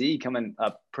Gen Z coming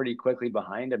up pretty quickly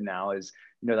behind them now is,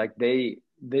 like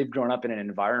they've grown up in an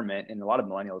environment, and a lot of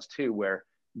millennials too, where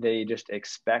they just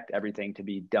expect everything to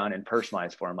be done and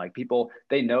personalized for them. Like people,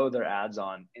 they know their ads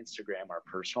on Instagram are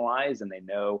personalized, and they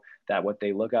know that what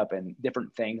they look up and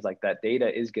different things like that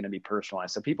data is going to be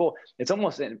personalized. So people, it's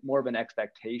almost more of an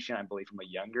expectation, I believe, from a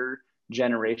younger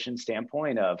generation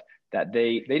standpoint of that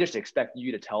they just expect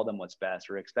you to tell them what's best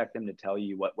or expect them to tell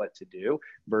you what to do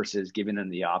versus giving them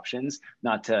the options.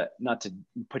 Not to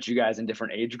put you guys in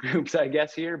different age groups, I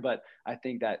guess here, but I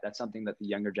think that that's something that the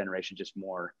younger generation just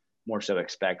more so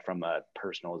expect from a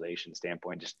personalization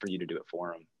standpoint, just for you to do it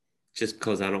for them. Just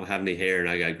because I don't have any hair and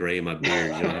I got gray in my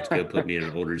beard, you don't have to go put me in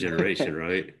an older generation,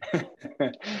 right?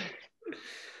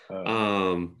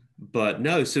 But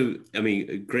no, so, I mean,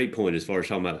 a great point as far as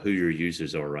talking about who your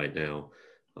users are right now.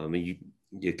 I mean,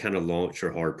 you kind of launched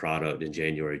your hard product in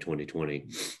January 2020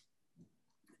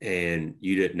 and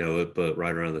you didn't know it, but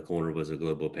right around the corner was a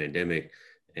global pandemic.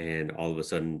 And all of a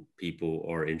sudden people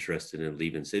are interested in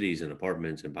leaving cities and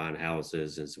apartments and buying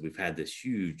houses. And so we've had this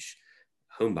huge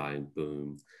home buying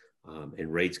boom,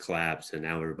 and rates collapse, and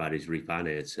now everybody's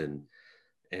refinancing.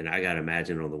 And I got to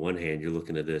imagine on the one hand, you're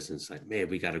looking at this and it's like, man,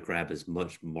 we got to grab as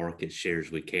much market share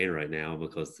as we can right now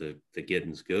because the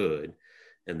getting's good.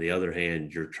 And the other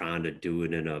hand, you're trying to do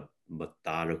it in a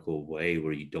methodical way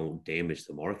where you don't damage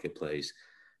the marketplace.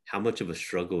 How much of a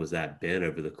struggle has that been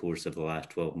over the course of the last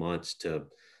 12 months to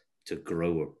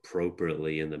grow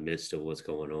appropriately in the midst of what's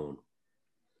going on?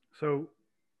 So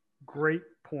great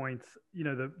points. You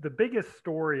know, the biggest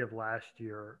story of last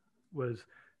year was,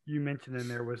 you mentioned in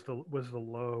there, was the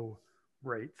low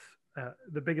rates.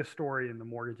 The biggest story in the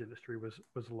mortgage industry was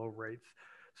low rates.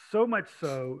 So much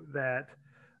so that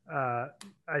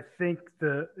I think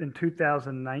in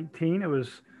 2019, it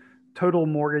was total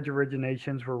mortgage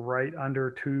originations were right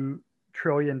under $2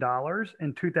 trillion.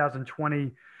 In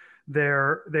 2020,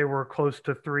 they were close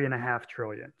to $3.5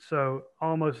 trillion. So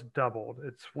almost doubled.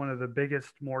 It's one of the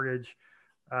biggest mortgage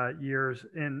years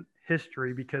in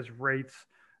history because rates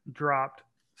dropped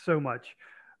so much.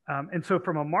 And so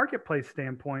from a marketplace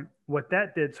standpoint, what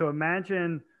that did, so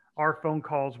imagine our phone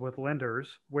calls with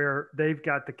lenders where they've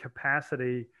got the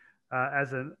capacity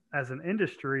as an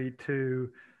industry to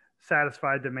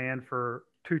satisfy demand for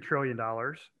 $2 trillion,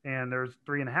 and there's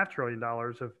 $3.5 trillion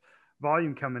of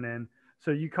volume coming in.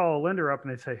 So you call a lender up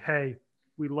and they say, hey,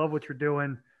 we love what you're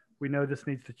doing. We know this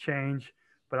needs to change,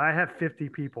 but I have 50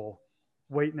 people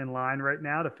waiting in line right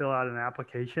now to fill out an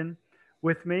application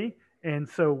with me. And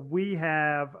so we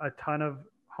have a ton of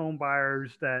home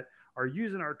buyers that are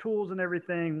using our tools and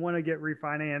everything, want to get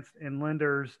refinanced, and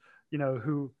lenders, you know,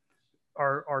 who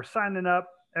are signing up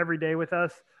every day with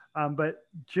us, but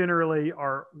generally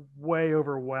are way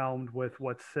overwhelmed with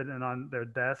what's sitting on their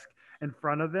desk in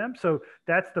front of them. So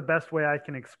that's the best way I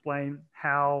can explain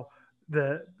how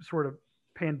the sort of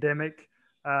pandemic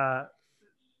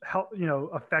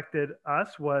affected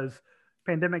us. Was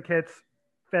pandemic hits,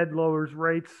 Fed lowers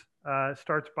rates,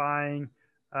 starts buying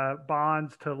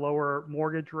bonds to lower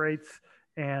mortgage rates,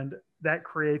 and that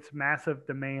creates massive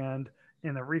demand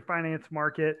in the refinance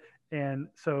market. And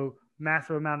so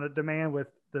massive amount of demand with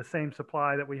the same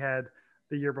supply that we had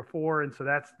the year before. And so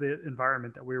that's the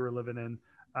environment that we were living in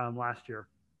last year.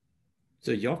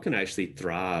 So y'all can actually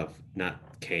thrive,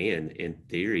 in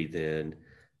theory then,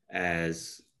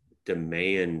 as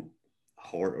demand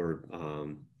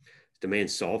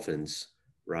demand softens,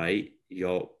 right?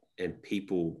 Y'all and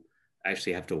people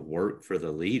actually have to work for the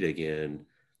lead again.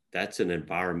 That's an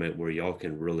environment where y'all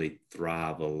can really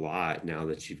thrive a lot now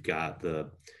that you've got the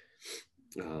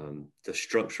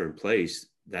structure in place.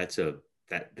 That's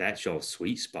y'all's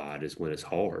sweet spot, is when it's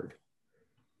hard.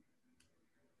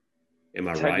 Am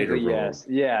I right or wrong? Yes.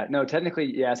 Yeah. No,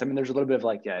 technically, yes. I mean, there's a little bit of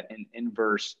like an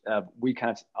inverse. We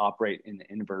kind of operate in the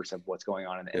inverse of what's going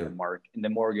on in the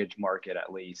mortgage market,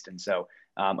 at least. And so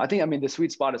I think, the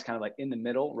sweet spot is kind of like in the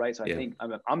middle, right? So I think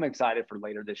I'm excited for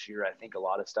later this year. I think a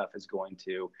lot of stuff is going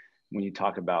to, when you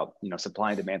talk about,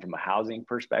 supply and demand from a housing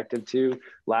perspective too.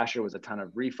 Last year was a ton of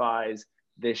refis.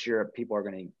 This year, people are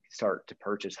going to start to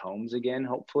purchase homes again,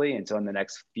 hopefully. And so in the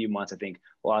next few months, I think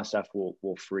a lot of stuff will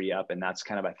free up. And that's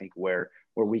kind of, I think, where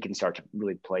we can start to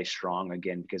really play strong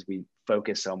again, because we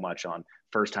focus so much on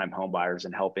first-time home buyers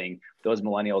and helping those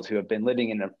millennials who have been living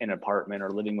in an apartment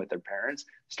or living with their parents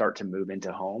start to move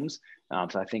into homes.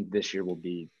 So I think this year will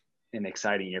be an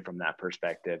exciting year from that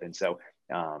perspective. And so,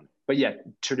 but yeah,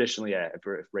 traditionally, if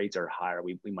rates are higher,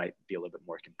 we might be a little bit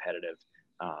more competitive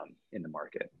in the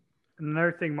market.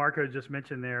 Another thing Marco just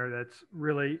mentioned there that's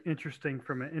really interesting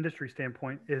from an industry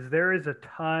standpoint is there is a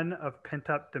ton of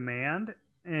pent-up demand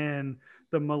in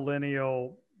the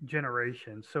millennial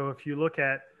generation. So if you look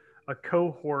at a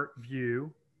cohort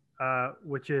view,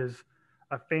 which is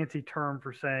a fancy term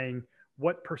for saying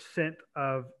what percent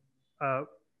of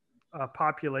a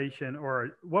population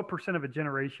or what percent of a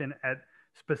generation at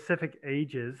specific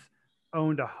ages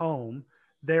owned a home,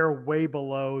 they're way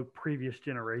below previous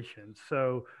generations.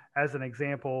 So as an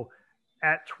example,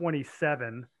 at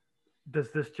 27,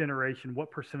 does this generation,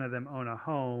 what percent of them own a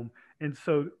home? And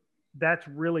so that's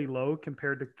really low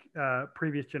compared to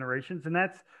previous generations. And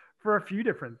that's for a few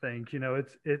different things.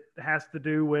 It has to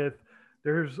do with,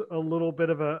 there's a little bit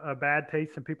of a bad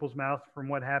taste in people's mouths from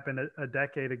what happened a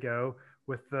decade ago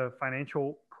with the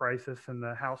financial crisis and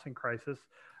the housing crisis.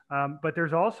 But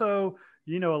there's also,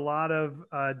 a lot of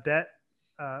debt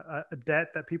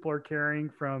that people are carrying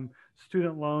from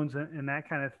student loans and that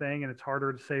kind of thing. And it's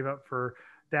harder to save up for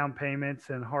down payments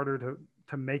and harder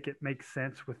to make it make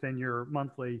sense within your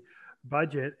monthly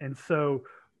budget. And so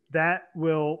that's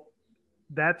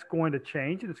going to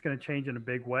change, and it's going to change in a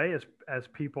big way as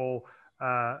people,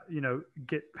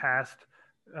 get past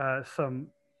some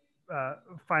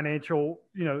financial,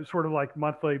 sort of like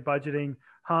monthly budgeting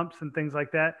humps and things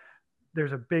like that.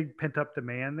 There's a big pent up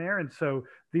demand there. And so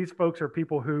these folks are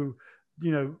people who,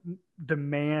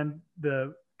 demand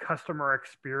the customer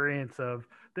experience of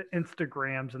the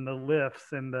Instagrams and the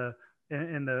Lyfts and the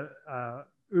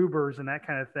Ubers and that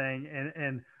kind of thing.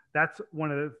 And that's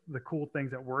one of the cool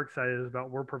things that we're excited about.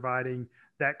 We're providing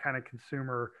that kind of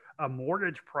consumer a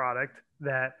mortgage product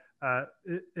that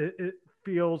it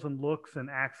feels and looks and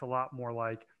acts a lot more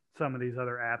like some of these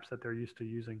other apps that they're used to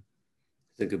using.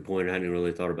 It's a good point. I hadn't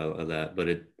really thought about that, but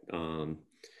it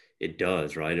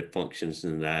does, right? It functions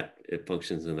in that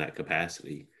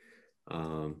capacity.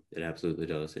 It absolutely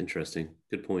does. Interesting.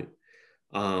 Good point.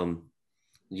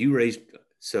 You raised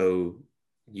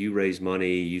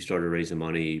money. You started raising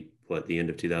money, the end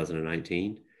of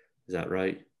 2019? Is that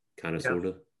right? Kind of, sort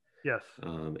of. Yes.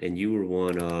 And you were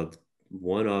one of,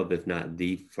 if not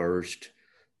the first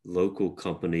local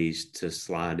companies to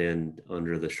slide in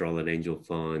under the Charlotte Angel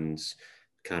Funds,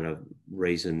 kind of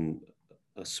raising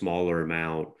a smaller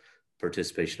amount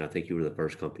participation. I think you were the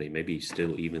first company, maybe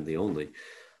still even the only.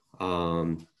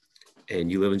 And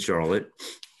you live in Charlotte,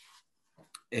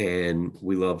 and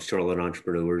we love Charlotte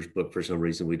entrepreneurs, but for some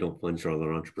reason we don't fund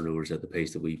Charlotte entrepreneurs at the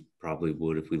pace that we probably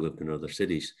would if we lived in other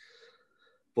cities.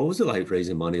 What was it like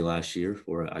raising money last year,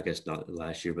 or I guess not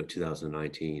last year, but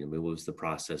 2019? I mean, what was the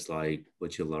process like?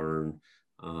 What you learned?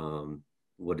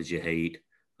 What did you hate?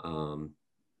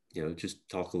 Just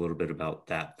talk a little bit about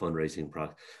that fundraising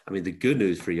process. I mean, the good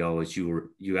news for y'all is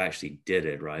you actually did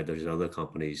it, right? There's other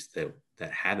companies that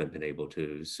haven't been able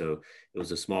to. So it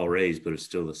was a small raise, but it's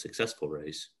still a successful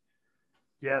raise.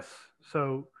 Yes.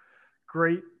 So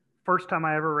great. First time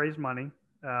I ever raised money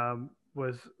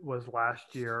was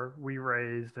last year. We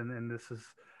raised, and this is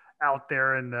out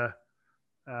there in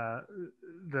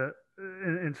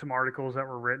in some articles that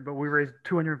were written, but we raised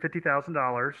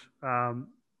 $250,000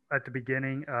 at the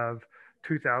beginning of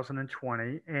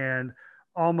 2020, and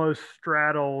almost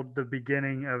straddled the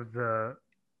beginning of the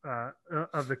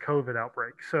COVID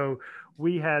outbreak. So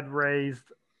we had raised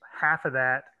half of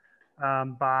that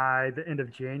by the end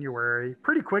of January,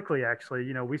 pretty quickly,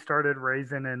 actually. We started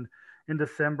raising in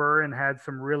December and had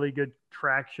some really good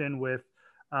traction with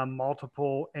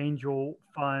multiple angel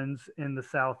funds in the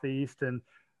Southeast. And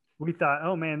we thought,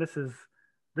 oh man, this is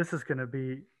going to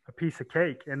be a piece of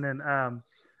cake. And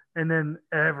then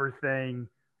everything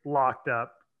locked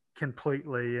up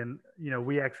completely. And,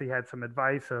 we actually had some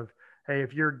advice of, hey,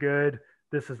 if you're good,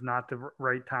 this is not the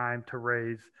right time to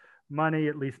raise money,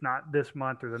 at least not this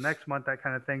month or the next month, that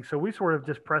kind of thing. So we sort of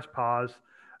just pressed pause,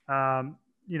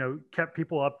 kept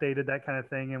people updated, that kind of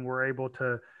thing. And we're able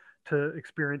to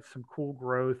experience some cool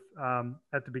growth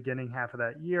at the beginning half of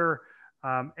that year,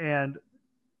 and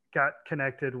got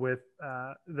connected with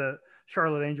the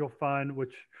Charlotte Angel Fund,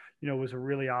 which, was a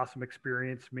really awesome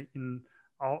experience meeting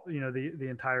all, the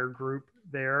entire group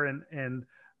there. And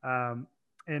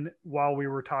while we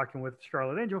were talking with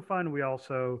Charlotte Angel Fund, we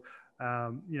also,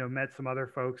 met some other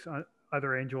folks,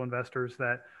 other angel investors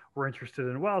that were interested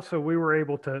in well. So we were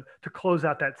able to close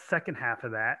out that second half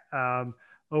of that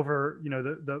over,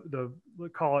 the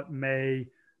call it May,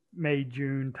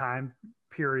 June time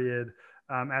period,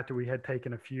 after we had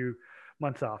taken a few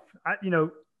months off.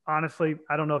 Honestly,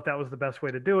 I don't know if that was the best way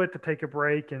to do it, to take a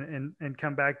break and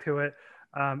come back to it.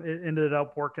 It ended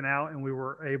up working out, and we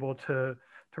were able to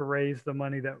raise the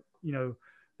money that,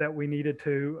 that we needed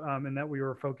to, and that we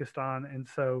were focused on. And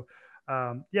so,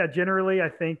 generally, I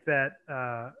think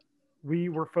that we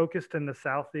were focused in the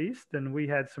Southeast, and we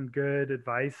had some good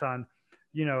advice on,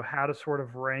 how to sort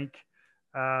of rank,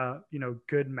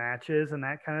 good matches and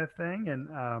that kind of thing.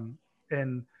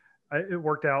 And it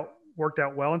worked out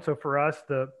well. And so for us,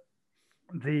 the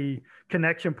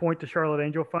connection point to Charlotte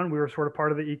Angel Fund, we were sort of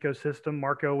part of the ecosystem.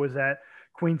 Marco was at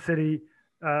Queen City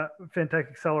FinTech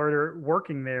Accelerator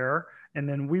working there, And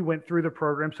then we went through the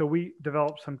program. So we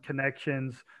developed some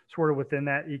connections sort of within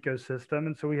that ecosystem.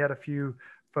 And so we had a few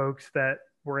folks that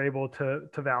were able to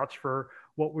vouch for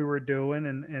what we were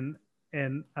doing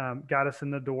and got us in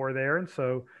the door there. And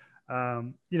so,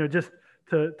 just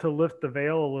to lift the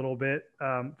veil a little bit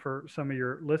for some of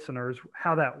your listeners,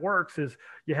 how that works is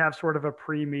you have sort of a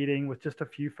pre-meeting with just a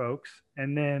few folks,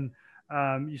 and then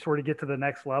you sort of get to the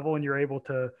next level and you're able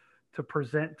to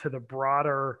present to the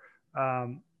broader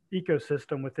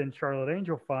ecosystem within Charlotte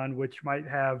Angel Fund, which might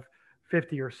have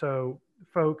 50 or so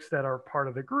folks that are part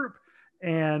of the group.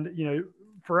 And,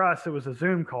 for us, it was a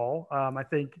Zoom call. I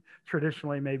think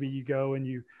traditionally maybe you go and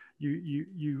you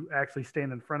actually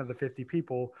stand in front of the 50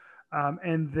 people.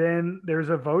 And then there's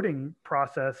a voting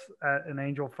process at an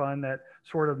angel fund that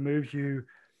sort of moves you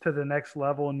to the next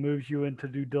level and moves you into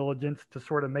due diligence to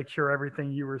sort of make sure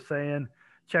everything you were saying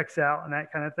checks out and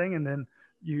that kind of thing. And then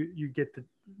you get the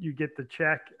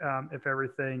check if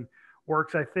everything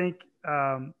works. I think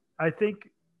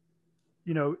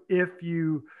if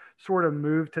you sort of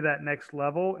move to that next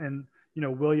level, and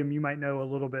William, you might know a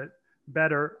little bit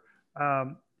better,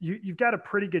 you've got a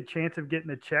pretty good chance of getting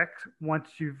the checks once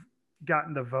you've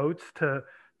gotten the votes to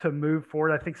move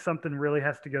forward. I think something really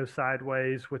has to go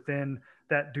sideways within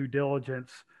that due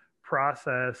diligence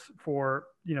process for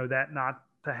that not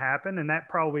to happen, and that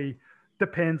probably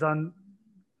depends on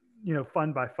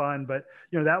fund by fund. But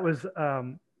that was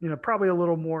probably a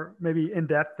little more maybe in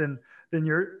depth than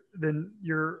we're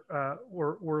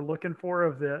looking for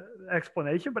of the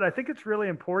explanation. But I think it's really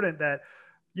important that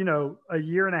a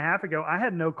year and a half ago, I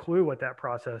had no clue what that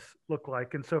process looked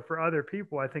like. And so for other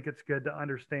people, I think it's good to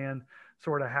understand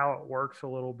sort of how it works a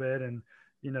little bit and,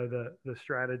 the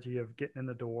strategy of getting in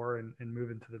the door and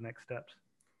moving to the next steps.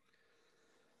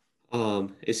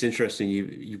 It's interesting.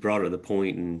 You brought up the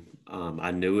point, and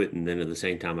I knew it. And then at the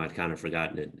same time, I'd kind of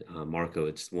forgotten it. Marco,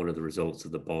 it's one of the results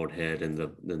of the bald head and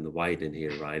the white in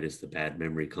here, right? Is the bad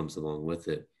memory comes along with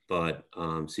it. But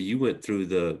so you went through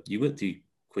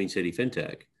Queen City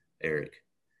FinTech, Eric.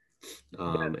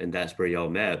 And that's where y'all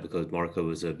met, because Marco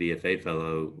was a BFA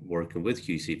fellow working with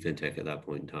QC FinTech at that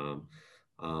point in time.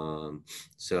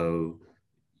 So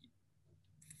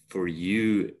for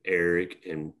you, Eric,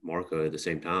 and Marco at the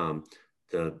same time,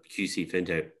 the QC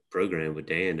FinTech program with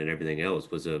Dan and everything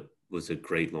else was a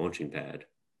great launching pad.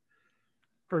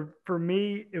 For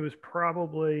me, it was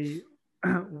probably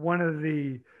one of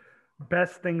the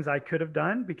best things I could have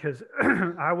done, because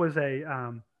I was a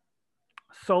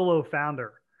solo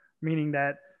founder, meaning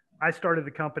that I started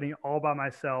the company all by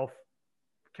myself,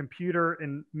 computer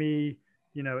and me,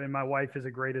 and my wife is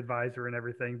a great advisor and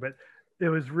everything, but it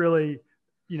was really,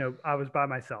 I was by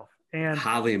myself. And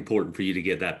highly important for you to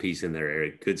get that piece in there,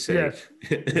 Eric. Good save.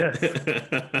 Yes.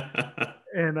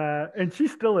 And she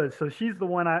still is. So she's the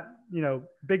one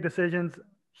big decisions.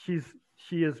 She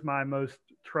is my most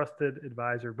trusted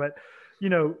advisor, but,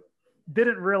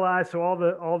 didn't realize. So all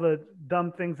the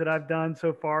dumb things that I've done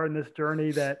so far in this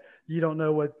journey, that you don't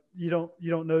know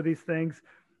these things,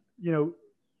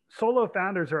 solo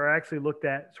founders are actually looked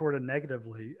at sort of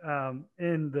negatively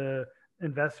in the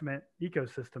investment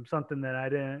ecosystem, something that I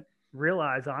didn't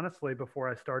realize honestly before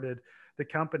I started the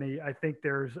company. I think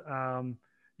there's, some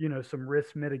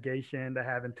risk mitigation to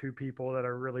having two people that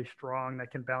are really strong,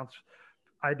 that can bounce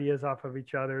ideas off of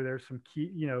each other. There's some key,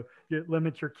 it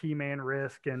limits your key man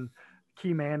risk, and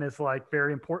key man is like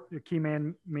very important. Key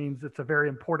man means it's a very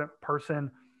important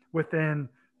person within,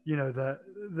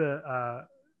 the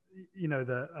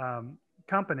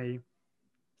company.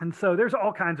 And so there's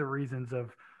all kinds of reasons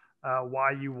of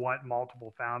why you want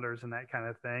multiple founders and that kind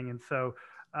of thing. And so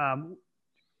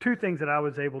two things that I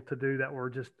was able to do that were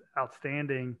just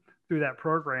outstanding through that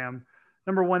program.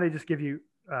 Number one, they just give you,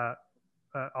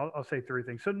 I'll say three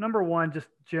things. So number one, just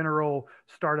general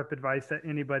startup advice that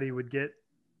anybody would get.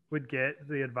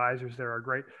 The advisors there are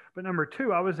great. But number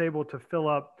two, I was able to fill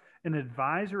up an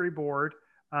advisory board,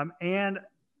 and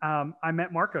I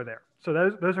met Marco there.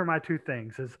 So those are my two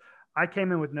things. Is I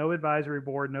came in with no advisory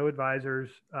board, no advisors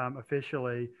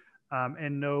officially,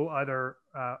 and no other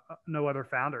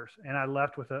founders. And I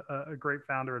left with a great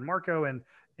founder in Marco and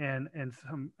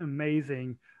some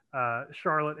amazing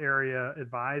Charlotte area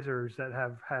advisors that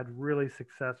have had really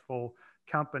successful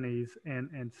companies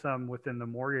and some within the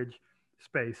mortgage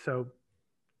space. So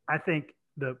I think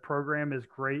the program is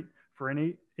great for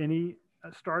any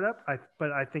startup,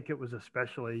 but I think it was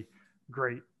especially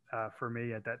great for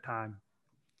me at that time.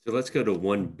 So let's go to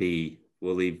 1B.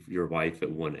 We'll leave your wife at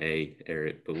 1A,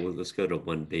 Eric, but let's go to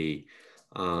 1B.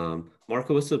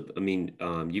 Marco,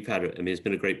 you've had, it's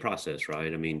been a great process,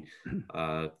 right?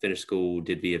 Finished school,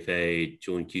 did BFA,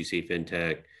 joined QC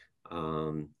FinTech.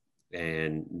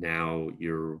 and now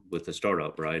you're with a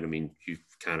startup, right? I mean, you've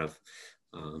kind of,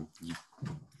 and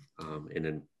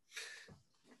then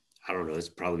I don't know, it's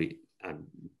probably, I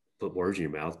put words in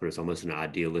your mouth, but it's almost an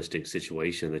idealistic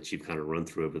situation that you've kind of run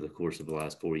through over the course of the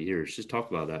last 4 years. Just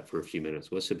talk about that for a few minutes.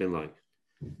 What's it been like?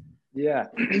 Yeah,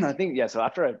 I think, yeah. So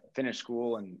after I finished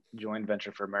school and joined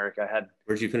Venture for America, I had.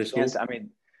 Where'd you finish school? I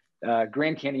mean,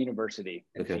 Grand Canyon University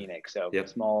in Phoenix. So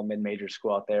small mid-major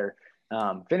school out there.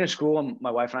 Finished school, and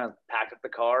my wife and I packed up the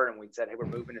car and we said, hey, we're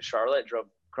moving to Charlotte, drove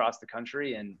across the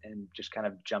country and just kind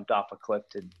of jumped off a cliff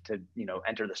to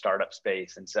enter the startup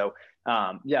space. And so,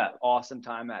 awesome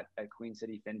time at Queen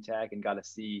City FinTech, and got to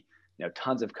see,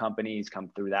 tons of companies come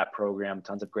through that program,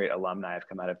 tons of great alumni have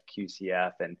come out of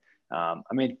QCF. And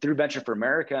through Venture for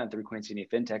America and through Queen City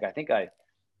FinTech, I think I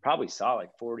probably saw like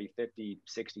 40, 50,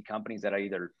 60 companies that I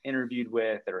either interviewed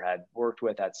with or had worked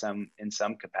with in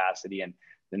some capacity. And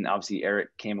then obviously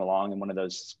Eric came along in one of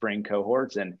those spring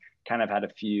cohorts and kind of had a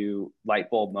few light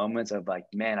bulb moments of like,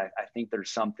 man, I think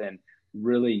there's something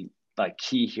really like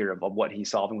key here of what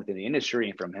he's solving within the industry.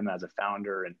 And from him as a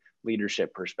founder and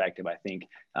leadership perspective, I think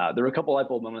there were a couple light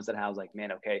bulb moments that I was like,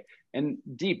 man, okay. And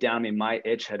deep down, I mean, my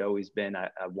itch had always been, I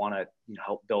want to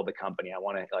help build a company. I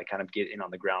want to like kind of get in on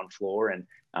the ground floor. And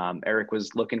Eric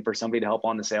was looking for somebody to help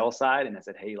on the sales side. And I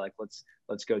said, hey, like,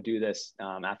 let's go do this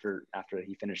after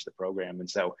he finished the program. And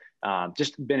so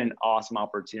just been an awesome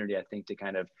opportunity, I think, to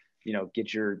kind of,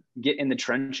 get in the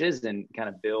trenches and kind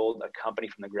of build a company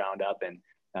from the ground up. And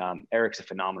Eric's a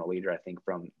phenomenal leader, I think,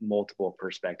 from multiple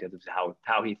perspectives,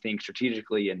 how he thinks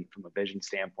strategically and from a vision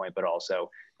standpoint, but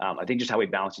also I think just how we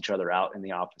balance each other out in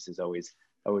the office is always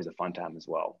a fun time as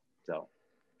well. So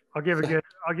I'll give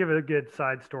it a good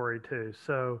side story too.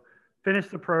 So finish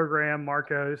the program.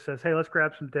 Marco says, hey, let's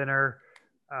grab some dinner.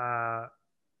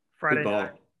 Friday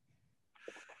night.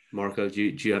 Marco,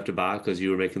 did you have to buy because you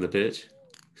were making the pitch?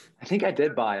 I think I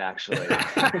did buy, actually.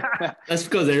 That's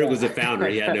because Eric was the founder.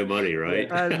 He had no money,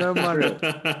 right? I had no money.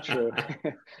 True.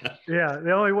 Yeah,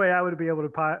 the only way I would be able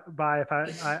to buy if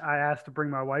I asked to bring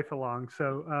my wife along.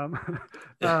 So,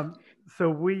 so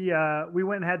we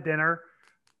went and had dinner,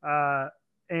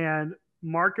 and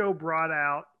Marco brought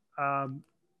out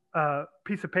a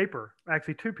piece of paper,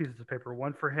 actually 2 pieces of paper,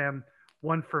 one for him,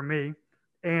 one for me,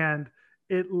 and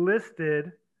it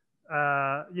listed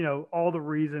all the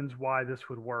reasons why this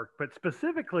would work, but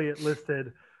specifically it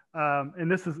listed, and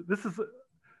this is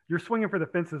you're swinging for the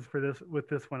fences with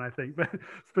this one, I think, but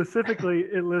specifically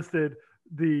it listed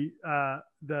the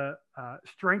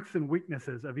strengths and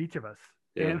weaknesses of each of us.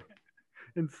 Yeah.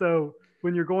 And so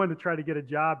when you're going to try to get a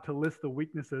job, to list the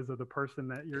weaknesses of the person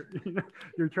that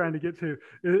you're trying to get to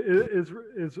is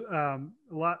a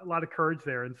lot of courage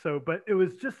there. And so, but it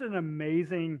was just an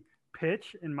amazing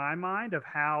pitch in my mind of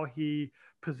how he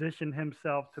positioned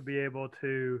himself to be able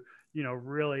to,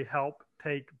 really help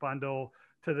take Bundle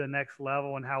to the next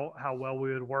level and how well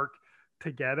we would work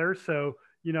together. So,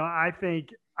 I think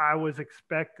I was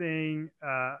expecting,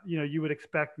 you would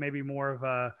expect maybe more of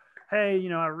a, hey,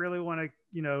 I really want to,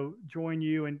 join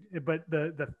you. But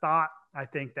the thought, I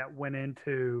think, that went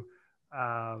into,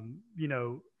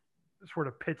 sort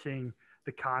of pitching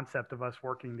the concept of us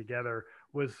working together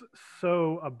was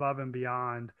so above and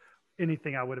beyond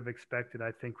anything I would have expected.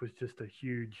 I think was just a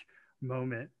huge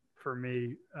moment for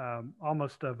me,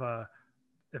 almost of a,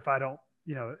 if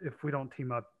we don't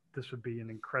team up, this would be an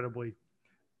incredibly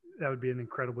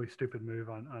stupid move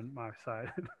on my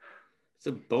side. It's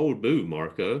a bold move,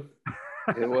 Marco.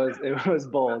 It was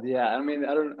bold. Yeah. I mean,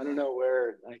 I don't know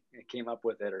where I came up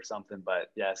with it or something,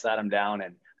 but yeah, I sat him down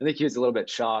and I think he was a little bit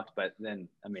shocked, but then,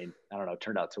 I mean, I don't know, it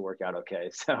turned out to work out okay.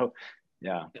 So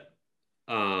yeah.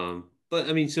 But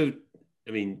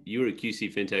you were at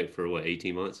QC FinTech for what,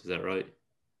 18 months? Is that right?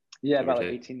 Yeah. About like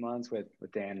 18 months with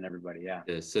Dan and everybody. Yeah.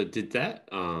 Yeah. So did that,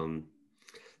 and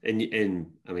I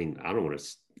mean, I don't want to,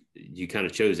 you kind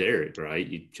of chose Eric, right?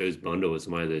 You chose Bundle as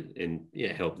somebody that, and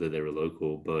yeah, helped that they were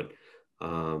local, but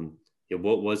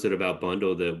what was it about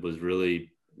Bundle that was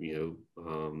really,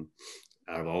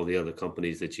 out of all the other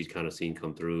companies that you'd kind of seen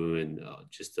come through and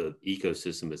just the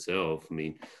ecosystem itself? I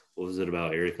mean, what was it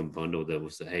about Eric and Bundle that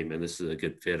was, hey man, this is a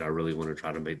good fit. I really want to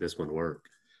try to make this one work.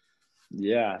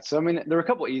 Yeah. So, I mean, there were a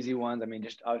couple easy ones. I mean,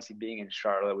 just obviously being in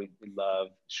Charlotte, we love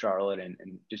Charlotte and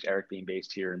just Eric being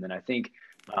based here. And then I think,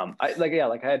 like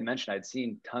I had mentioned, I'd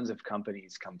seen tons of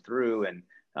companies come through and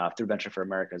through Venture for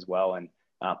America as well. And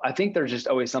I think there's just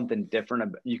always something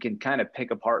different. You can kind of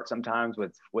pick apart sometimes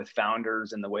with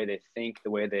founders and the way they think,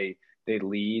 the way they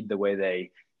lead, the way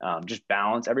they just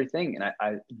balance everything. And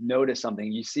I noticed something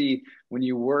you see when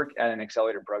you work at an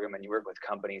accelerator program and you work with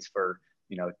companies for,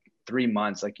 3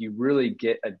 months, like you really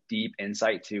get a deep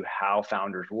insight to how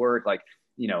founders work. Like,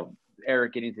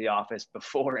 Eric getting to the office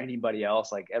before anybody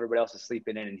else, like everybody else is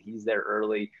sleeping in and he's there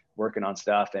early working on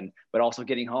stuff, but also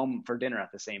getting home for dinner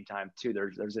at the same time too.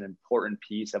 There's an important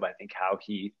piece of, I think, how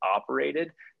he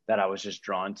operated that I was just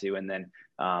drawn to. And then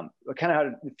I kind of had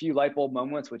a few light bulb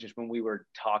moments, which is when we were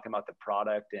talking about the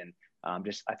product and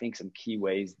just, I think, some key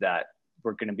ways that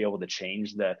we're going to be able to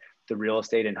change the real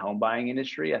estate and home buying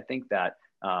industry. I think that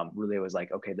really was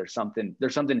like, okay, there's something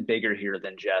bigger here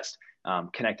than just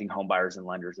connecting home buyers and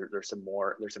lenders. There's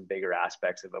some bigger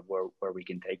aspects of where we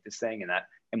can take this thing. And that,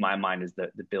 in my mind, is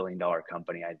the $1 billion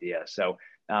company idea. So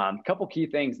a couple key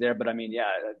things there, but I mean, yeah,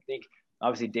 I think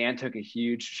obviously Dan took a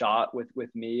huge shot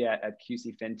with me at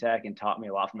QC FinTech and taught me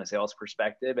a lot from a sales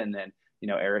perspective. And then,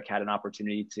 Eric had an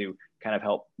opportunity to kind of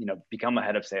help, become a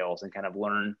head of sales and kind of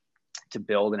learn to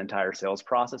build an entire sales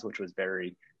process, which was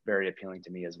very, very appealing to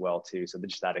me as well too. So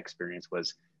just that experience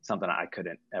was something I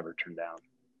couldn't ever turn down.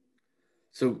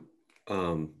 So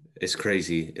it's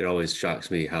crazy. It always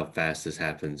shocks me how fast this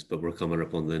happens, but we're coming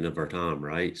up on the end of our time,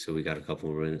 right? So we got a couple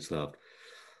more minutes left.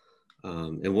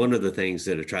 And one of the things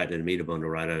that attracted me to Bundle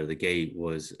right out of the gate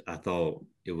was I thought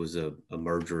it was a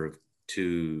merger of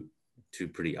two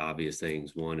pretty obvious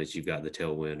things. One is you've got the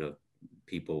tailwind of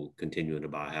people continuing to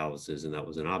buy houses, and that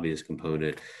was an obvious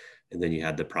component. And then you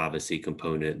had the privacy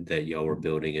component that y'all were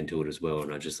building into it as well.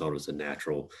 And I just thought it was a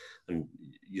natural, and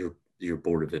your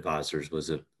board of advisors was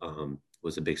a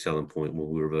big selling point when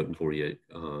we were voting for you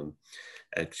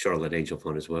at Charlotte Angel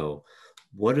Fund as well.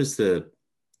 What is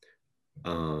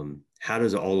how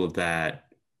does all of that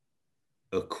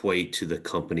equate to the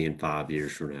company in 5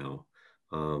 years from now?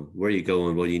 Where are you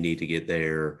going? What do you need to get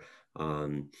there?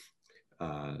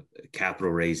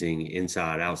 Capital raising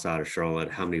inside, outside of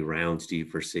Charlotte? How many rounds do you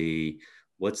foresee?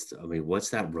 What's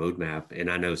that roadmap?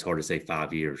 And I know it's hard to say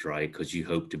 5 years, right? Because you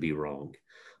hope to be wrong.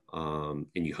 And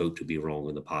you hope to be wrong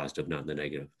in the positive, not in the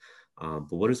negative.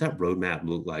 But what does that roadmap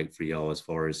look like for y'all as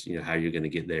far as, how you're going to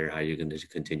get there, how you're going to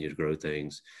continue to grow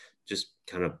things? Just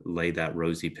kind of lay that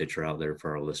rosy picture out there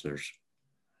for our listeners.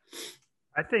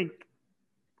 I think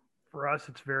for us,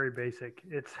 it's very basic.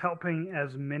 It's helping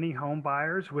as many home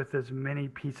buyers with as many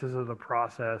pieces of the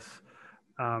process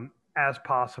as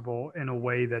possible in a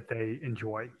way that they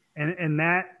enjoy. And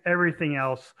that everything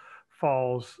else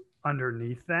falls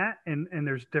underneath that. And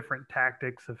there's different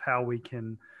tactics of how we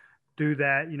can do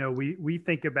that. We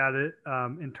think about it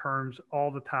in terms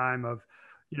all the time of,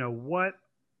 what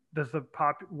does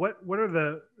what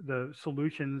are the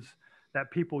solutions that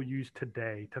people use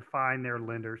today to find their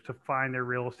lenders, to find their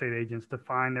real estate agents, to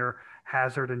find their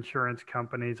hazard insurance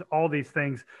companies, all these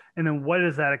things. And then what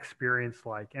is that experience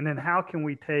like? And then how can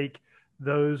we take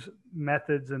those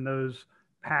methods and those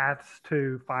paths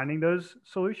to finding those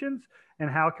solutions? And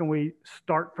how can we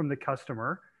start from the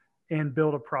customer and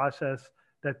build a process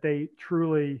that they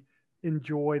truly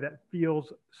enjoy, that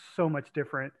feels so much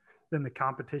different than the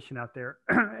competition out there?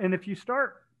 And if you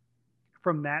start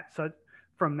from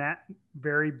that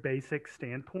very basic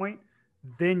standpoint,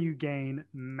 then you gain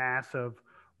massive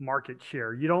market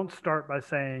share. You don't start by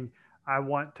saying, I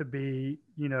want to be,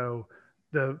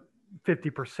 the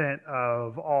 50%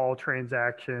 of all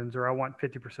transactions, or I want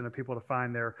 50% of people to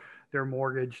find their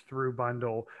mortgage through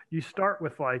Bundle. You start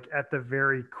with, like, at the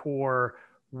very core,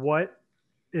 what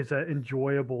is an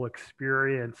enjoyable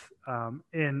experience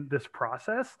in this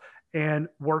process, and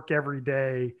work every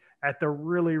day at the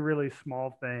really, really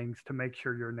small things to make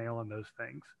sure you're nailing those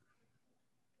things.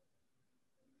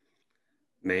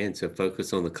 Man, so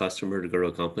focus on the customer to grow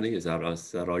a company. Is that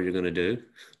all you're going to do?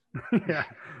 Yeah,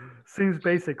 seems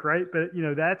basic, right? But,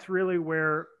 that's really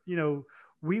where,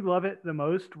 we love it the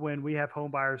most when we have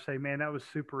home buyers say, man, that was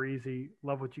super easy.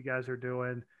 Love what you guys are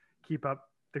doing. Keep up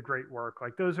the great work.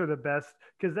 Like, those are the best,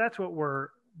 because that's what we're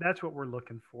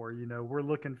looking for. We're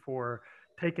looking for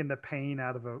taking the pain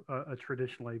out of a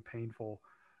traditionally painful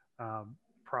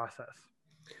process.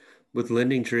 With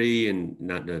LendingTree, and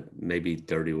not to maybe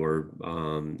dirty word,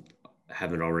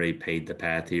 haven't already paid the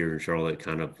path here in Charlotte,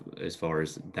 kind of as far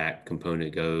as that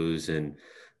component goes, and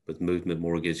with Movement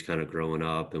Mortgage kind of growing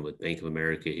up, and with Bank of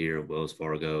America here and Wells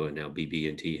Fargo and now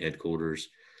BB&T headquarters,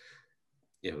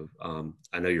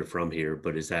 I know you're from here,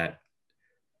 but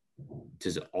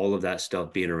does all of that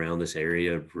stuff being around this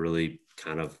area really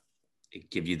kind of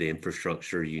give you the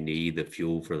infrastructure you need, the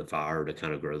fuel for the fire to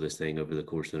kind of grow this thing over the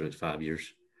course of the next 5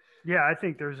 years? Yeah, I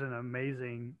think there's an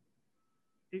amazing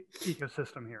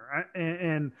ecosystem here.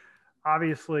 And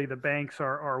obviously the banks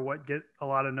are what get a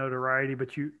lot of notoriety,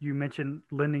 but you mentioned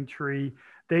LendingTree.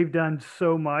 They've done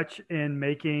so much in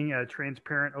making a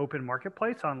transparent, open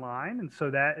marketplace online. And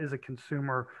so that is a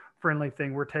consumer friendly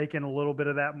thing. We're taking a little bit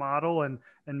of that model and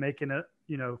making it,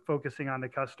 focusing on the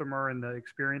customer and the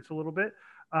experience a little bit.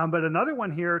 But another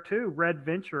one here too, Red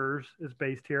Ventures is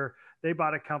based here. They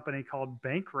bought a company called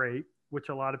Bankrate, which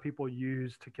a lot of people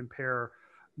use to compare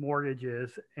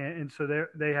mortgages. And so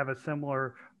they have a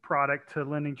similar product to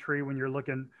LendingTree when you're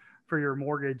looking for your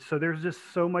mortgage. So there's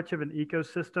just so much of an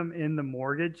ecosystem in the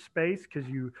mortgage space because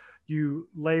you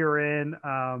layer in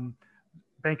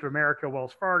Bank of America,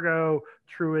 Wells Fargo,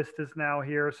 Truist is now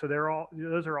here. So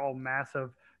those are all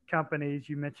massive companies.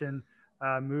 You mentioned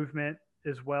Movement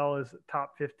as well as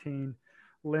top 15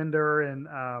 lender,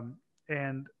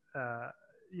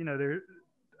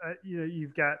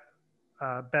 you've got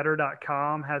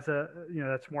Better.com has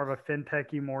that's more of a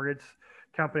fintechy mortgage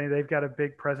company. They've got a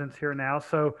big presence here now.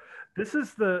 So this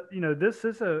is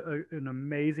an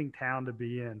amazing town to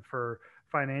be in for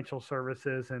financial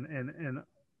services, and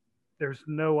there's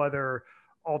no other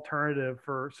alternative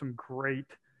for some great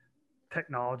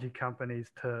technology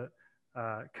companies to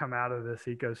come out of this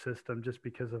ecosystem just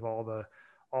because of all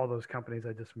those companies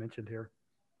I just mentioned here.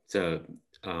 So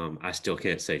I still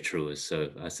can't say Truist, so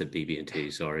I said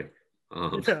BB&T. Sorry.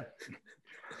 Yeah.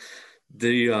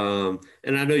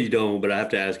 And I know you don't, but I have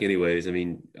to ask anyways. I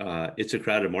mean, it's a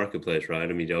crowded marketplace, right?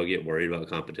 I mean, y'all get worried about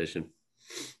competition?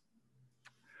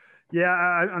 Yeah,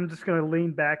 I'm just going to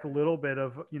lean back a little bit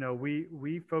of,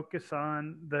 we focus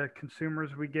on the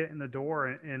consumers we get in the door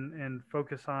and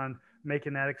focus on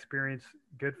making that experience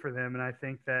good for them. And I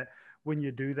think that when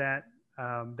you do that,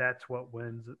 that's what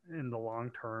wins in the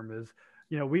long term is,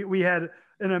 we had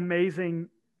an amazing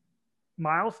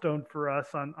milestone for us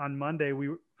on Monday. We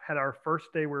had our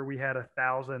first day where we had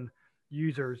 1,000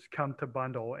 users come to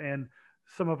bundle, and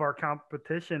some of our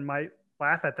competition might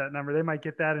laugh at that number. They might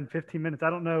get that in 15 minutes. I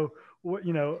don't know what,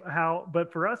 how,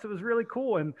 but for us, it was really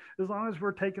cool. And as long as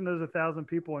we're taking those 1,000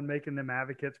 people and making them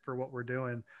advocates for what we're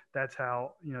doing, that's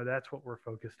how, that's what we're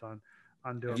focused on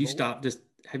doing. Have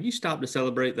you stopped to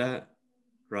celebrate that?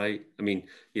 Right. I mean,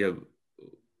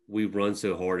 we run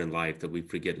so hard in life that we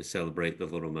forget to celebrate the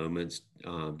little moments.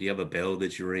 Do you have a bell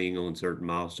that you ring on certain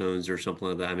milestones or something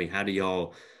like that? I mean, how do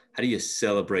you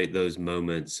celebrate those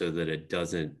moments so that it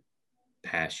doesn't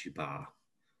pass you by?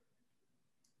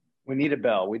 We need a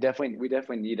bell. We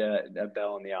definitely need a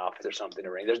bell in the office or something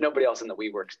to ring. There's nobody else in the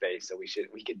WeWork space, so we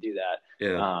could do that.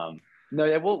 Yeah.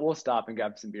 We'll stop and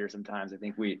grab some beer sometimes. I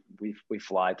think we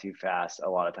fly too fast a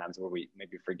lot of times where we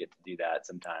maybe forget to do that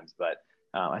sometimes. But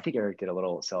I think Eric did a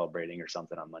little celebrating or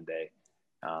something on Monday.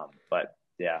 But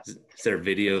yeah. Is there a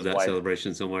video of that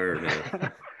celebration somewhere? Or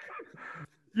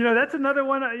no? That's another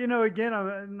one, again,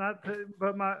 I'm not,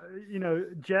 but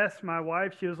Jess, my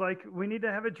wife, she was like, we need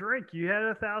to have a drink. You had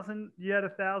 1,000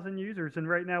 users. And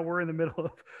right now we're in the middle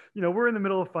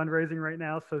of fundraising right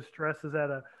now. So stress is at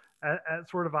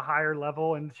sort of a higher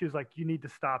level. And she was like, you need to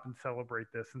stop and celebrate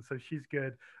this. And so she's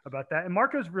good about that. And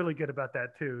Marco's really good about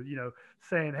that too,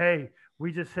 saying, hey,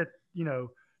 we just hit,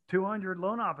 200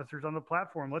 loan officers on the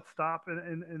platform. Let's stop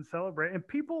and celebrate. And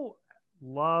people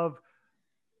love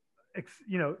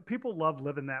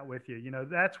living that with you.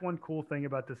 That's one cool thing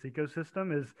about this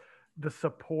ecosystem is the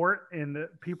support and the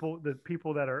people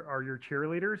that are your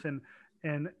cheerleaders.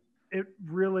 And it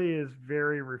really is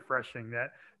very refreshing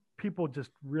that people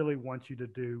just really want you to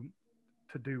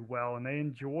do well. And they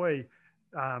enjoy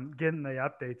getting the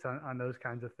updates on those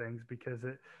kinds of things because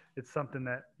it's something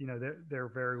that, they're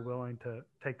very willing to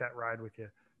take that ride with you.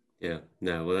 Yeah,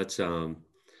 no, well, that's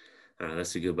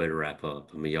a good way to wrap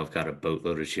up. I mean, y'all got a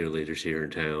boatload of cheerleaders here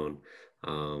in town,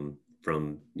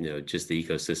 from, just the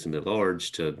ecosystem at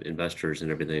large to investors and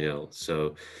everything else.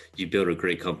 So you built a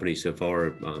great company so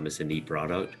far. It's a neat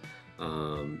product.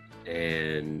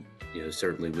 And,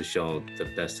 certainly wish y'all the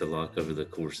best of luck over the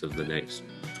course of the next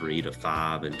 3 to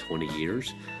 5 and 20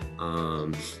 years.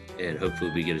 And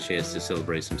hopefully we get a chance to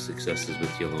celebrate some successes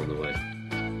with you along the way.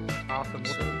 Awesome.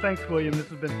 Well, thanks, William. This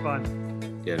has been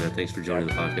fun. Yeah, no, thanks for joining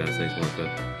the podcast. Thanks,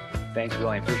 Marco. Thanks,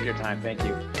 William. Appreciate your time. Thank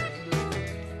you.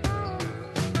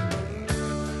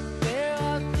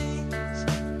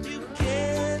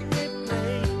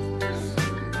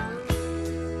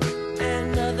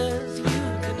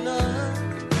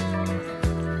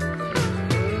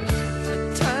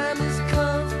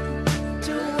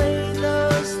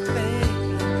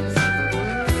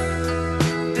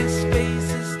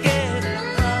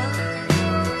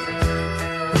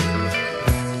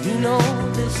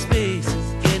 This space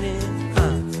is getting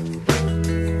hot.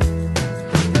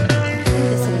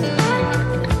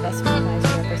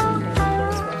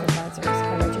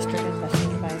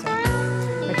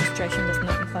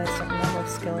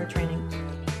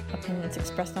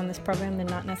 program may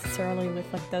not necessarily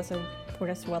reflect those of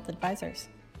Portus Wealth Advisors.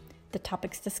 The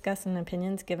topics discussed and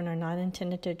opinions given are not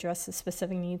intended to address the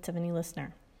specific needs of any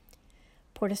listener.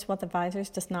 Portus Wealth Advisors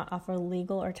does not offer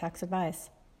legal or tax advice.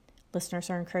 Listeners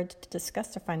are encouraged to discuss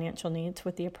their financial needs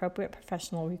with the appropriate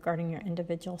professional regarding your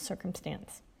individual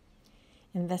circumstance.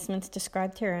 Investments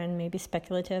described herein may be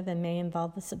speculative and may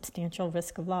involve a substantial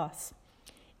risk of loss.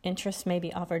 Interest may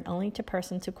be offered only to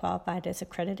persons who qualified as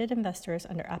accredited investors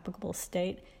under applicable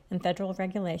state and federal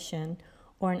regulation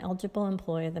or an eligible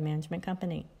employee of the management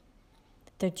company.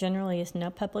 There generally is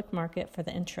no public market for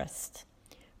the interest.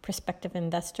 Prospective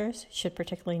investors should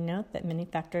particularly note that many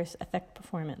factors affect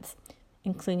performance,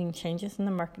 including changes in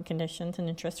the market conditions and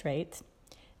interest rates,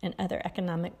 and other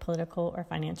economic, political, or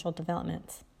financial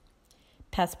developments.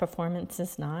 Past performance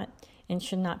is not and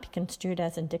should not be construed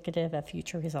as indicative of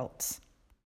future results.